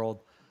to the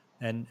world,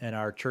 and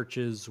our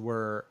churches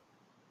were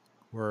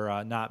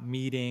not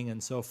meeting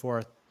and so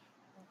forth.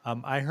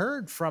 I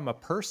heard from a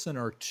person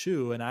or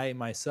two, and I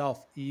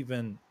myself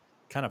even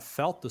kind of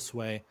felt this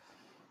way.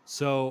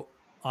 So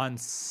on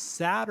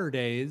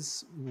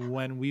Saturdays,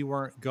 when we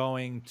weren't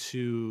going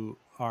to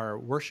our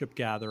worship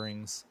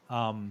gatherings,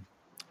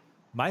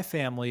 my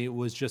family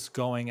was just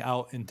going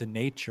out into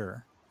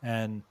nature.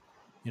 And,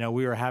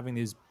 we were having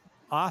these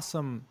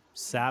awesome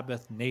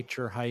Sabbath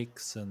nature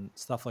hikes and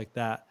stuff like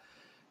that.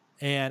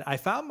 And I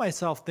found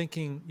myself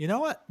thinking, you know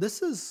what?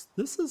 This is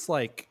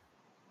like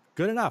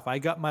good enough. I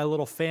got my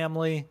little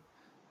family.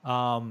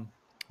 Um,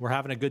 we're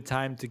having a good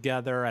time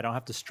together. I don't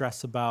have to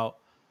stress about,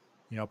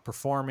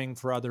 performing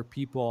for other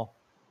people.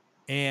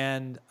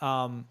 And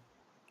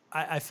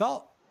I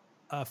felt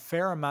a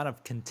fair amount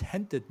of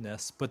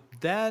contentedness.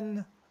 But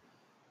then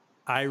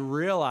I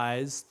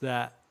realized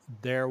that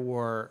there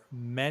were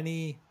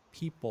many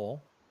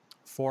people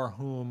for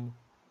whom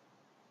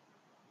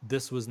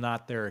this was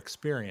not their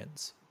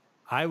experience.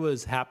 I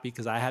was happy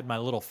because I had my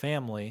little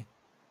family,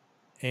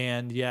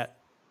 and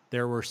yet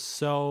there were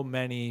so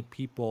many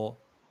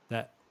people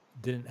that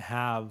didn't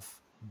have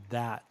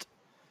that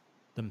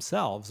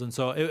themselves. And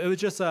so it was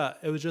just a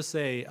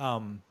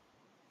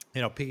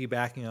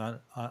piggybacking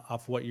on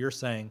off what you're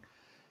saying.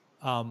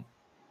 um,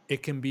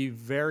 it can be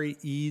very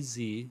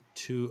easy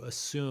to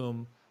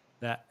assume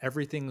that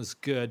everything's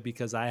good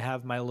because I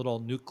have my little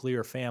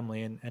nuclear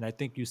family. And I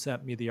think you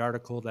sent me the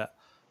article that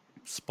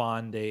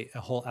spawned a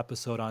whole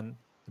episode on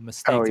the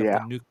Oh, mistake of yeah.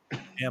 the nuclear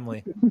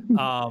family.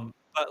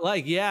 But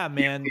like, yeah,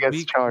 man, Gets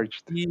we can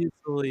charged.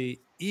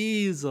 easily,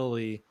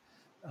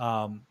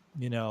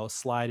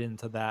 slide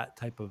into that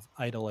type of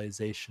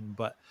idolization.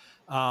 But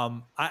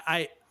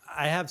I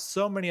have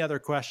so many other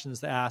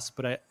questions to ask,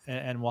 but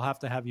and we'll have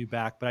to have you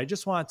back. But I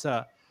just want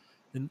to,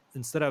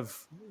 instead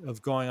of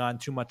going on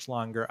too much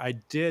longer, I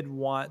did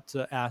want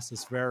to ask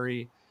this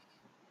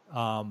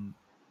um,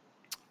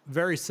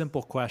 very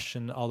simple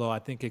question, although I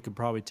think it could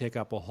probably take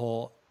up a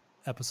whole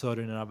episode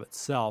in and of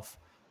itself.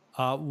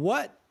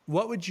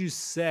 What would you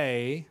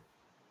say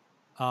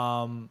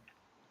um,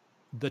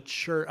 the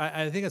church?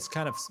 I think it's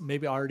kind of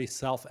maybe already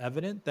self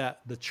evident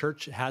that the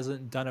church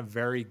hasn't done a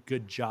very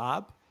good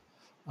job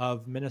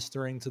of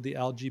ministering to the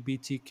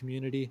LGBT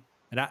community,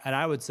 and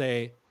I would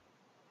say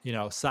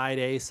side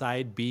A,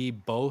 side B,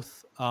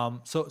 both.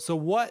 So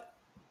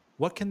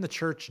what can the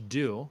church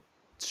do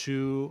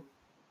to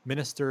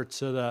minister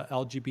to the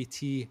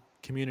LGBT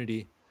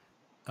community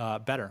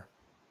better?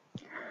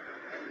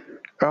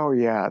 Oh,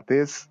 yeah,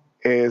 this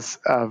is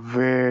a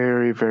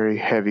very, very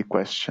heavy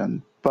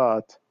question.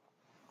 But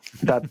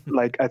that,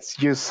 like, as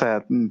you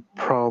said,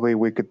 probably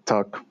we could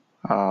talk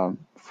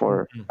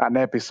for Mhm. an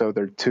episode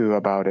or two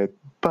about it.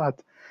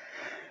 But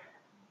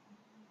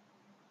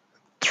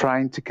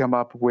trying to come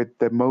up with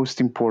the most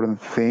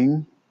important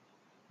thing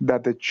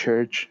that the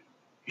church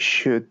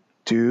should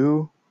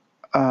do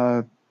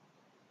uh,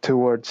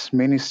 towards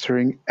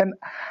ministering and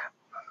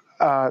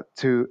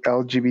to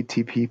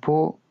LGBT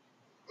people,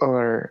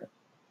 or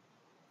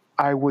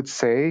I would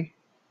say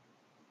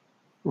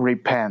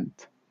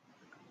repent.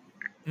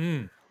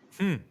 Mm.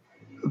 Hmm.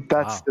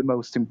 That's Wow. the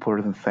most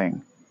important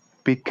thing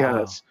Wow.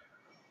 because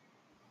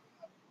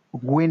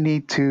we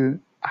need to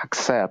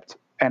accept,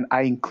 and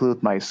I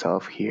include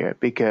myself here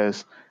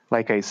because,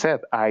 like I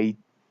said, I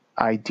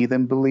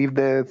didn't believe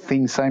the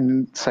things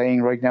I'm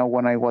saying right now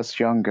when I was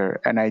younger,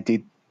 and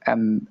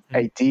Mm.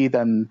 I did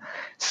and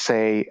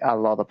say a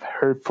lot of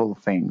hurtful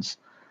things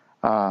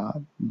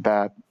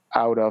that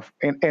out of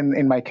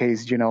in my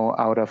case,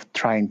 out of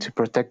trying to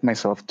protect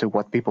myself to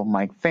what people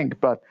might think.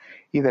 But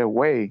either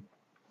way,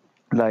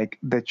 like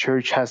the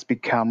church has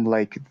become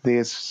like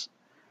this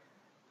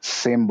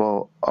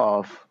symbol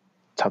of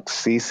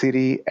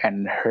toxicity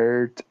and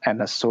hurt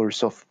and a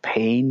source of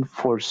pain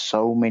for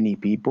so many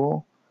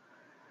people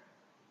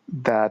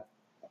that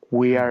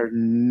we Mm. are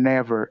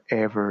never,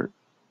 ever,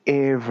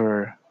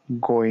 ever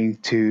going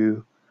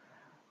to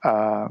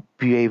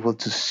be able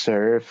to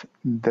serve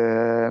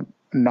the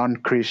non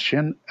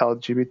Christian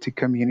LGBT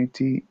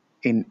community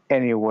in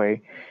any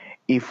way,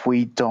 if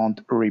we don't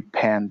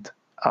repent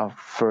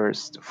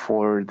first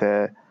for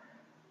the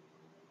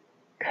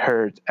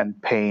hurt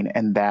and pain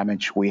and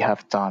damage we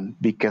have done,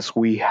 because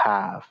we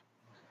have.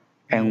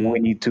 And we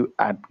need to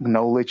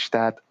acknowledge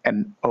that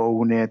and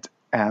own it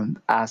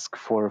and ask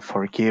for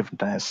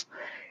forgiveness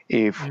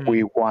if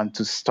we want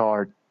to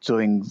start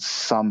doing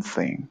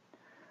something.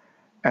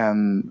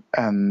 And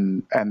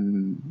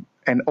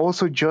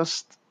also,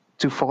 just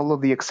to follow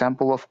the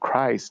example of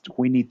Christ,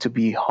 we need to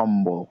be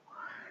humble,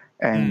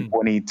 and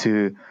we need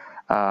to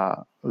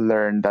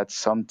learn that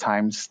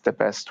sometimes the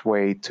best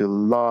way to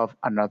love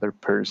another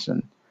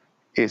person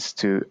is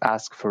to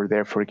ask for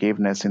their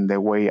forgiveness in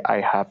the way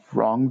I have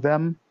wronged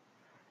them,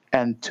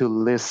 and to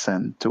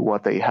listen to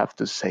what they have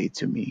to say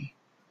to me.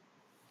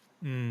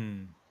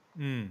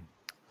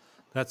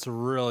 That's a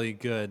really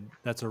good.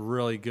 That's a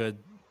really good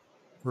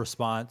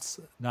response.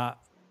 Not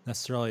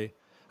necessarily.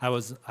 I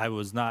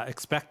was not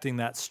expecting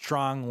that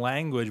strong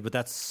language, but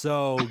that's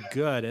so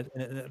good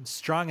and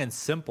strong and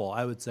simple.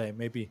 I would say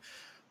maybe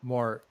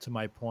more to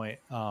my point.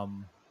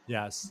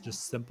 Yes,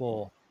 just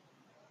simple,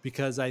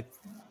 because I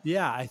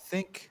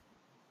think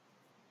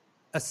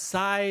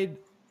aside,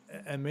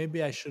 and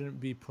maybe I shouldn't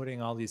be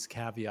putting all these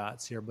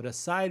caveats here, but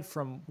aside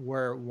from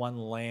where one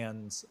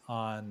lands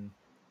on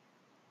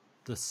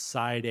the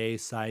side A,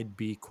 side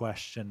B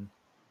question,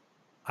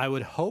 I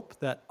would hope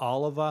that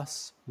all of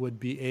us would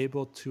be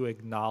able to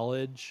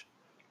acknowledge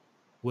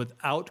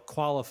without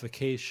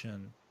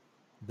qualification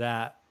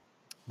that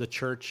the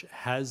church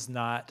has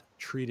not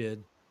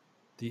treated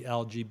the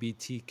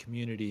LGBT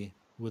community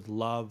with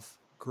love,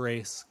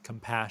 grace,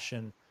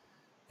 compassion.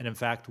 And in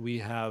fact, we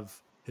have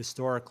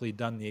historically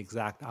done the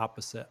exact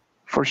opposite.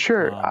 For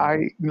sure.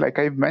 Like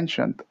I've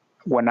mentioned,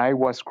 when I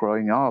was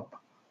growing up,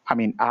 I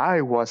mean, I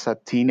was a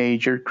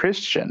teenager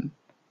Christian,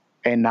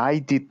 and I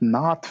did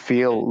not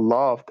feel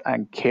loved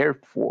and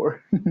cared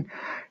for.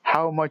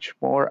 How much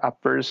more a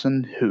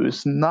person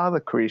who's not a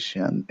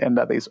Christian and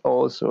that is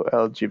also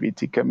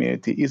LGBT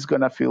community is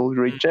gonna feel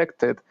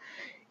rejected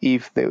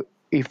if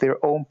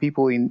their own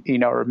people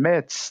in our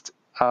midst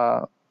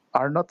are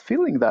not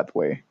feeling that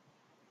way.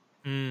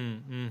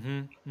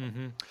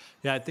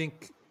 Yeah, I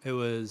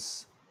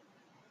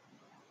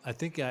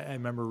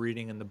remember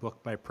reading in the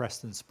book by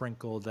Preston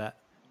Sprinkle that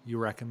you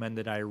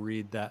recommended I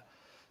read, that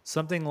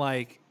something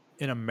like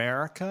in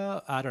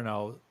America, I don't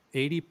know,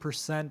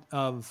 80%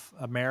 of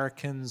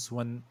Americans,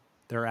 when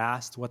they're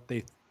asked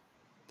the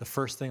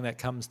first thing that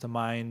comes to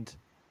mind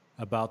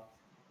about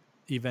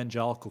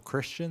evangelical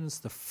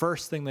Christians, the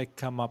first thing they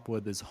come up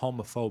with is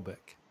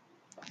homophobic.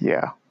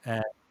 Yeah.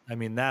 And I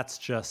mean, that's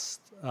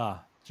just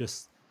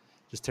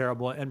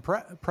terrible. And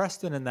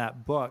Preston, in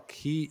that book,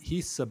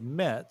 he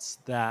submits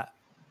that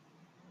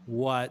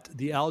what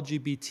the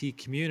LGBT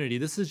community,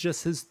 this is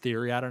just his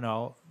theory, I don't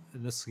know,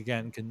 and this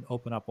again can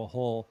open up a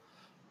whole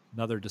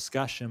another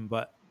discussion,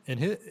 but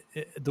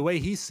the way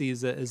he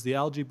sees it is the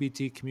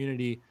LGBT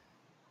community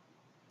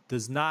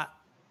does not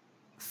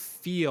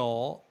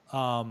feel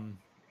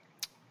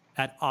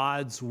at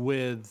odds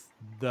with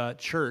the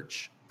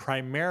church,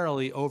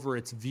 primarily over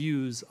its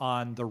views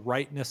on the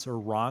rightness or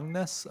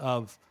wrongness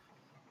of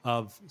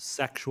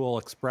sexual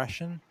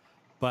expression,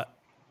 but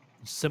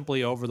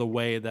simply over the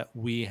way that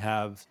we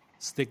have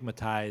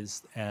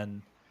stigmatized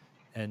and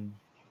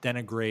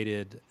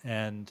denigrated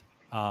and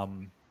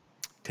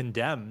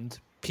condemned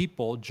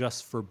people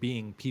just for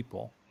being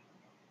people.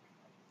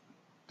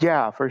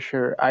 Yeah, for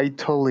sure. I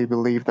totally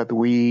believe that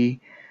we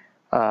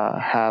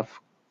have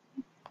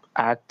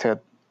acted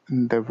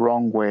the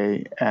wrong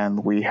way,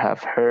 and we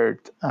have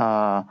hurt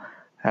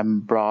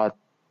and brought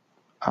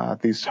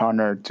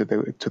dishonor to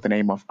the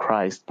name of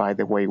Christ by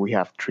the way we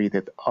have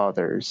treated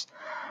others.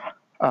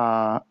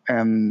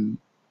 And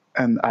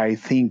I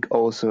think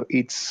also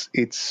it's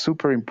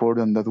super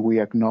important that we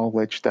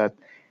acknowledge that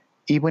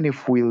even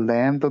if we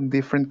land on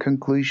different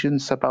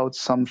conclusions about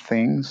some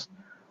things,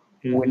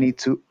 we need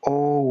to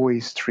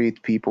always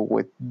treat people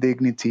with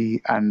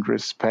dignity and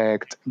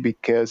respect,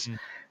 because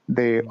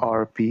they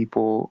are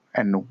people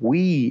and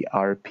we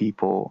are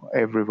people,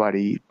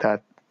 everybody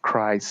that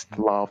Christ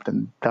loved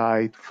and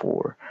died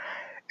for.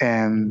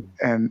 And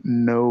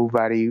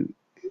nobody,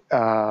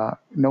 no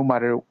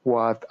matter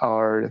what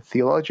our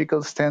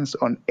theological stance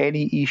on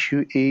any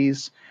issue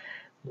is,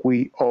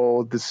 we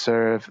all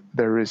deserve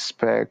the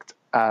respect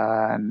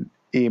an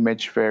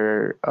image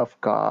bearer of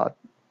God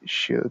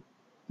should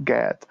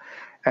get.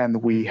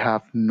 And we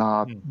have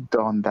not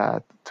done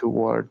that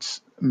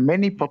towards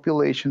many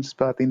populations,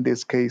 but in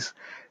this case,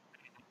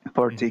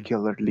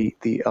 particularly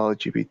the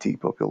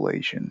LGBT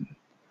population.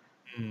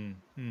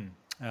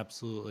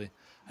 Absolutely.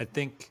 I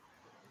think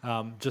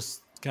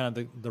just kind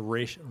of the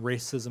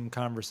racism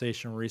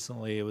conversation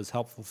recently, it was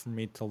helpful for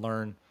me to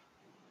learn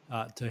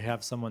to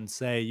have someone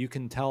say, you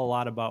can tell a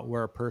lot about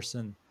where a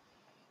person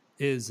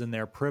is in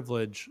their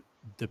privilege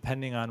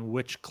depending on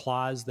which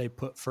clause they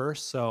put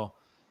first. So,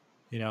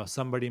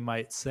 somebody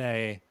might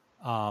say,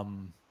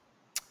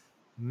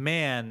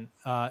 man,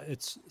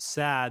 it's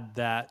sad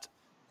that,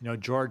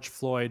 George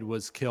Floyd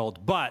was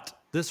killed, but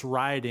this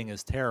rioting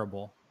is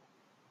terrible.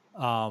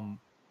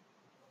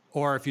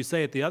 Or if you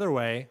say it the other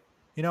way,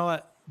 you know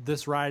what,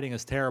 this rioting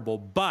is terrible,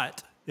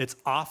 but it's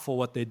awful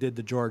what they did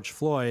to George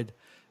Floyd.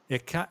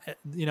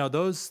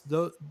 Those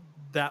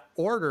that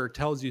order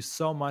tells you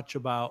so much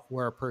about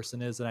where a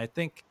person is. And I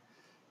think,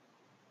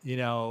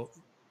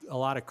 a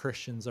lot of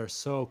Christians are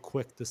so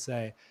quick to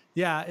say,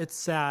 yeah, it's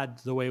sad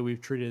the way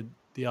we've treated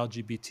the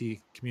LGBT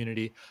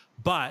community,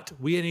 but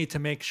we need to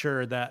make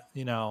sure that,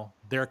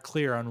 they're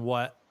clear on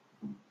what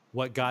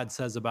God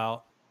says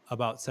about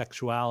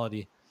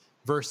sexuality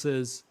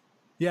versus,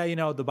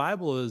 yeah, the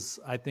Bible is,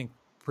 I think,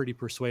 pretty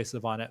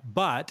persuasive on it,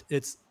 but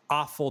it's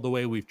awful the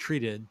way we've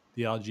treated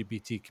the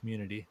LGBT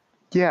community.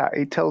 Yeah,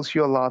 it tells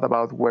you a lot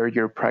about where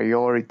your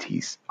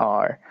priorities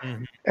are.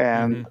 Mm-hmm.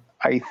 And Mm-hmm.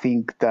 I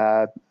think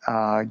that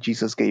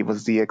Jesus gave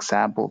us the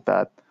example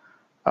that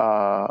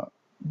uh,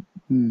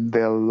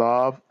 the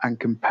love and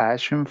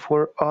compassion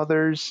for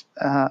others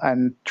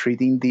and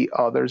treating the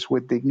others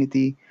with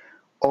dignity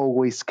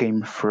always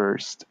came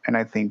first. And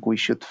I think we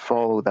should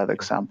follow that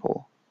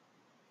example.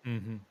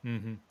 Mm-hmm.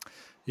 Mm-hmm.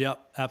 Yep,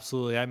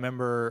 absolutely. I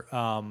remember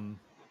a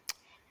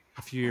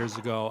few years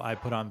ago, I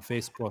put on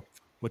Facebook,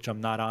 which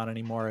I'm not on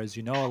anymore, as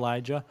you know,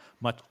 Elijah,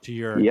 much to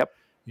Yep.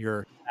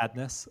 your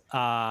sadness. But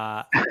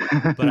I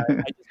just put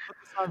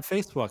this on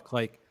Facebook,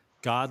 like,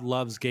 God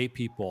loves gay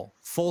people,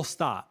 full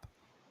stop.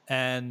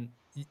 And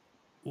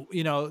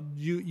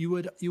you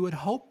would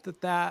hope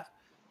that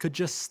could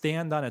just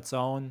stand on its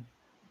own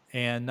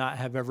and not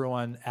have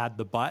everyone add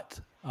the but.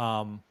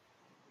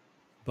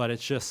 But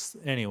it's just,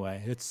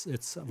 anyway, it's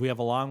we have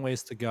a long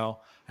ways to go.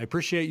 I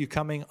appreciate you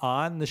coming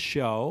on the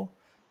show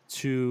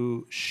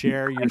to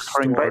share your Thanks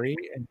for inviting story.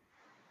 me. And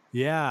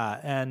yeah,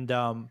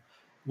 and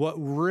what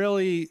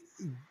really,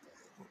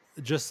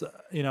 just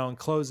in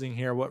closing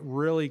here, what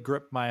really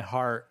gripped my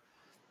heart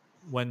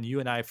when you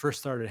and I first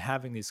started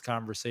having these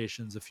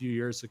conversations a few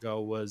years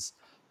ago was,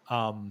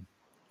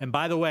 and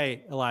by the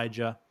way,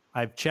 Elijah,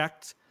 I've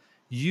checked,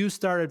 you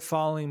started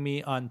following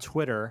me on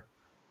Twitter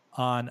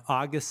on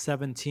August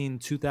 17,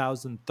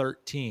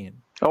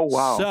 2013. Oh,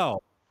 wow.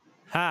 So,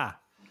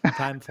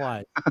 time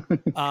flies.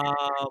 Um,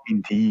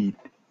 Indeed.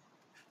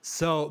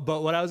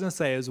 but what I was going to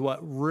say is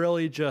what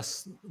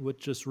just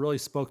really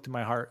spoke to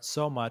my heart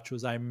so much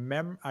was I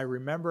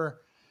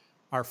remember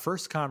our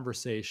first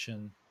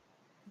conversation.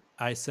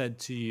 I said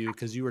to you,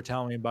 because you were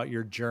telling me about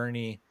your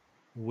journey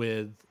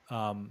with,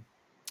 coming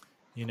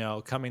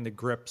to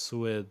grips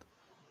with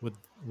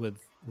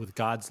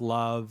God's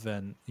love,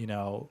 and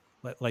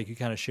like you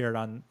kind of shared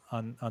on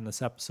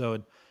this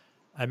episode.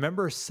 I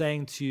remember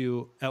saying to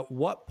you, at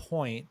what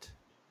point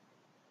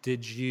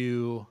did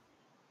you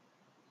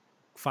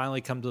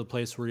finally come to the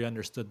place where you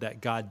understood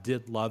that God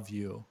did love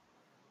you,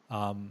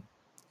 in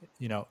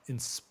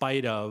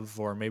spite of,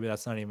 or maybe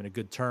that's not even a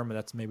good term, but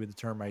that's maybe the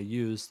term I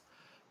used,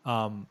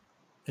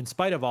 in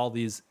spite of all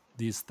these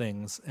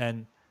things.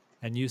 And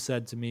you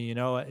said to me,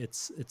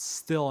 it's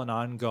still an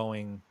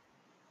ongoing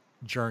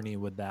journey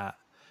with that.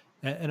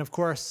 And of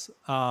course,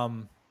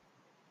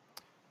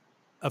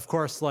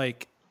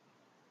 like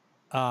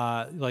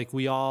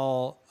we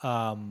all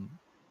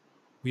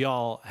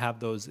have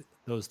those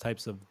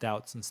types of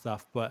doubts and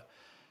stuff, but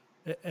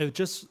it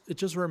just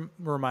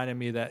reminded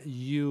me that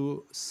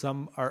you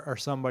are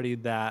somebody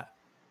that,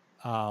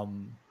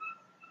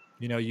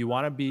 you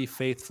want to be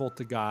faithful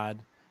to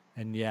God,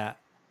 and yet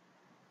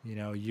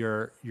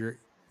your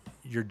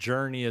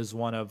journey is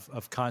one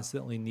of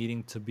constantly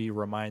needing to be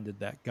reminded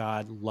that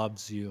God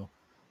loves you,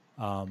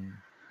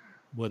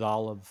 with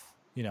all of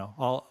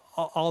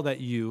all that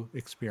you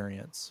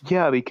experience.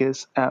 Yeah,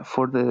 because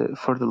for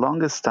the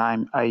longest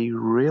time, I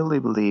really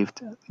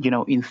believed,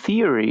 in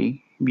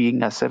theory,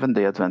 being a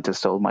Seventh-day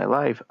Adventist all my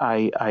life,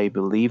 I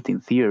believed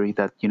in theory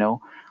that,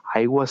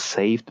 I was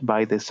saved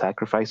by the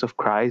sacrifice of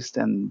Christ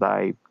and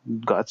by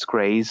God's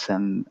grace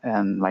and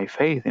my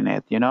faith in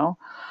it,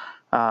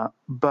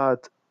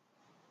 but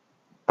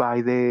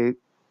by the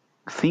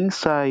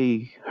things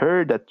I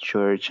heard at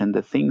church and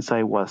the things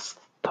I was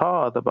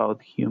taught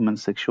about human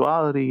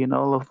sexuality and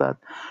all of that,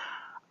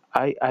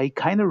 I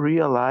kind of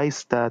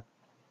realized that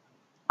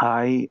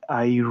I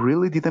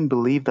really didn't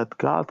believe that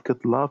God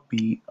could love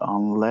me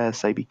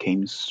unless I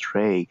became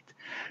straight.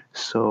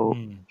 So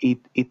Mm.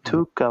 it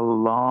took a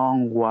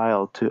long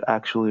while to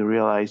actually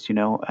realize,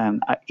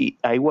 and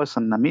I was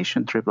on a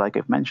mission trip, like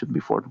I've mentioned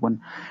before,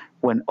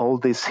 when all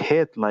this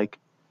hit, like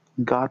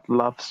God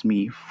loves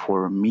me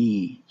for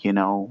me,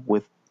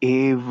 with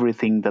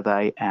everything that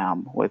I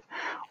am, with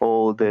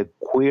all the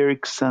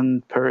quirks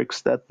and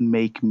perks that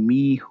make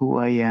me who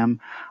I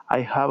am.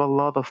 I have a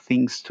lot of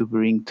things to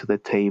bring to the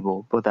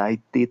table, but I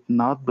did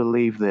not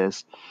believe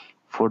this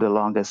for the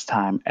longest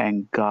time.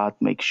 And God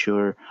makes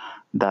sure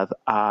that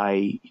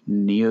I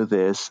knew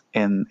this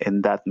in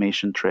that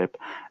mission trip,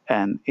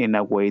 and in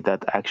a way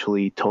that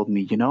actually told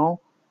me,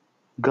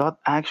 God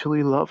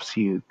actually loves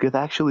you. God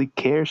actually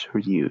cares for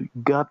you.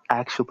 God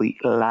actually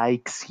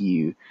likes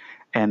you.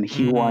 and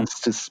he wants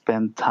to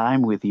spend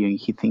time with you, and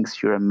he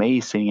thinks you're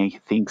amazing, and he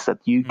thinks that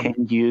you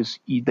can use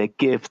the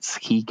gifts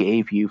he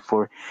gave you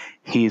for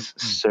his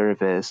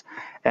service.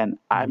 And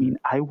I mean,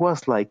 I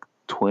was like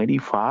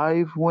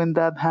 25 when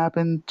that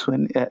happened,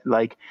 and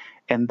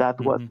that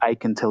was, I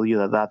can tell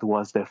you that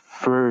was the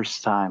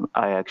first time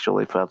I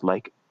actually felt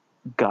like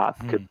God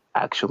could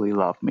actually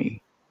love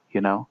me,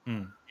 you know?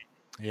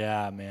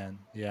 Yeah, man.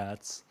 Yeah,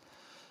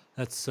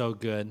 that's so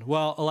good.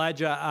 Well,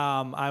 Elijah,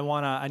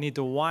 I need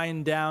to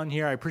wind down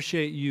here. I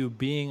appreciate you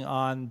being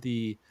on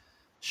the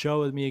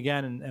show with me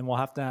again, and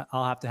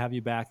I'll have to have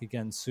you back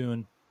again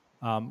soon.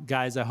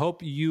 Guys, I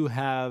hope you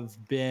have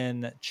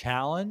been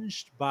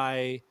challenged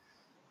by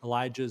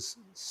Elijah's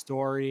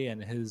story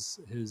and his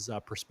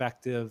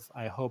perspective.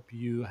 I hope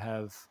you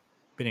have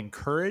been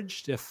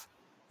encouraged if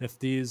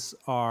these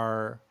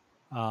are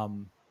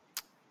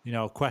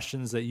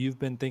questions that you've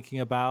been thinking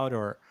about,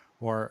 or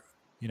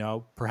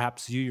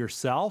perhaps you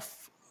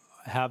yourself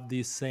have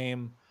these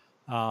same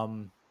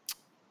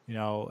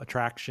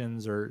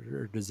attractions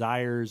or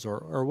desires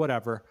or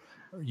whatever.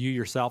 You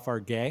yourself are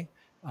gay.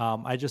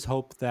 I just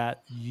hope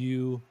that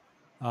you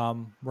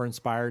were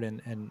inspired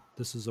and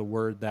this is a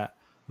word that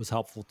was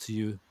helpful to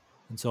you.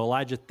 And so,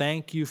 Elijah,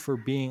 thank you for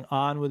being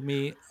on with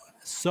me.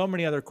 So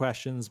many other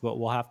questions, but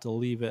we'll have to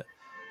leave it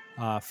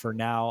for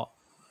now.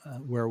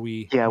 We're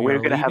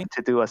going to have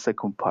to do a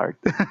second part.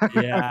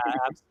 Yeah,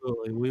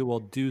 absolutely. We will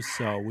do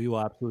so. We will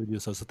absolutely do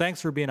so. So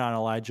thanks for being on,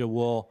 Elijah.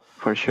 We'll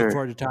for sure look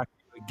forward to talking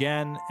to you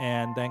again.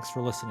 And thanks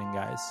for listening,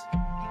 guys.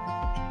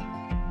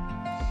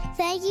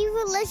 Thank you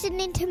for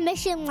listening to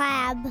Mission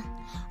Lab.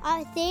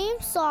 Our theme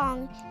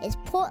song is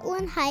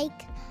Portland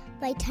Hike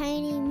by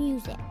Tiny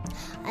Music.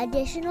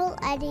 Additional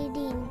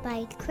editing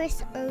by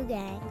Chris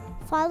Ergang.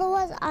 Follow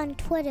us on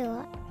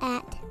Twitter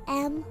at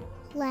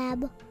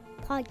MLabPodcast.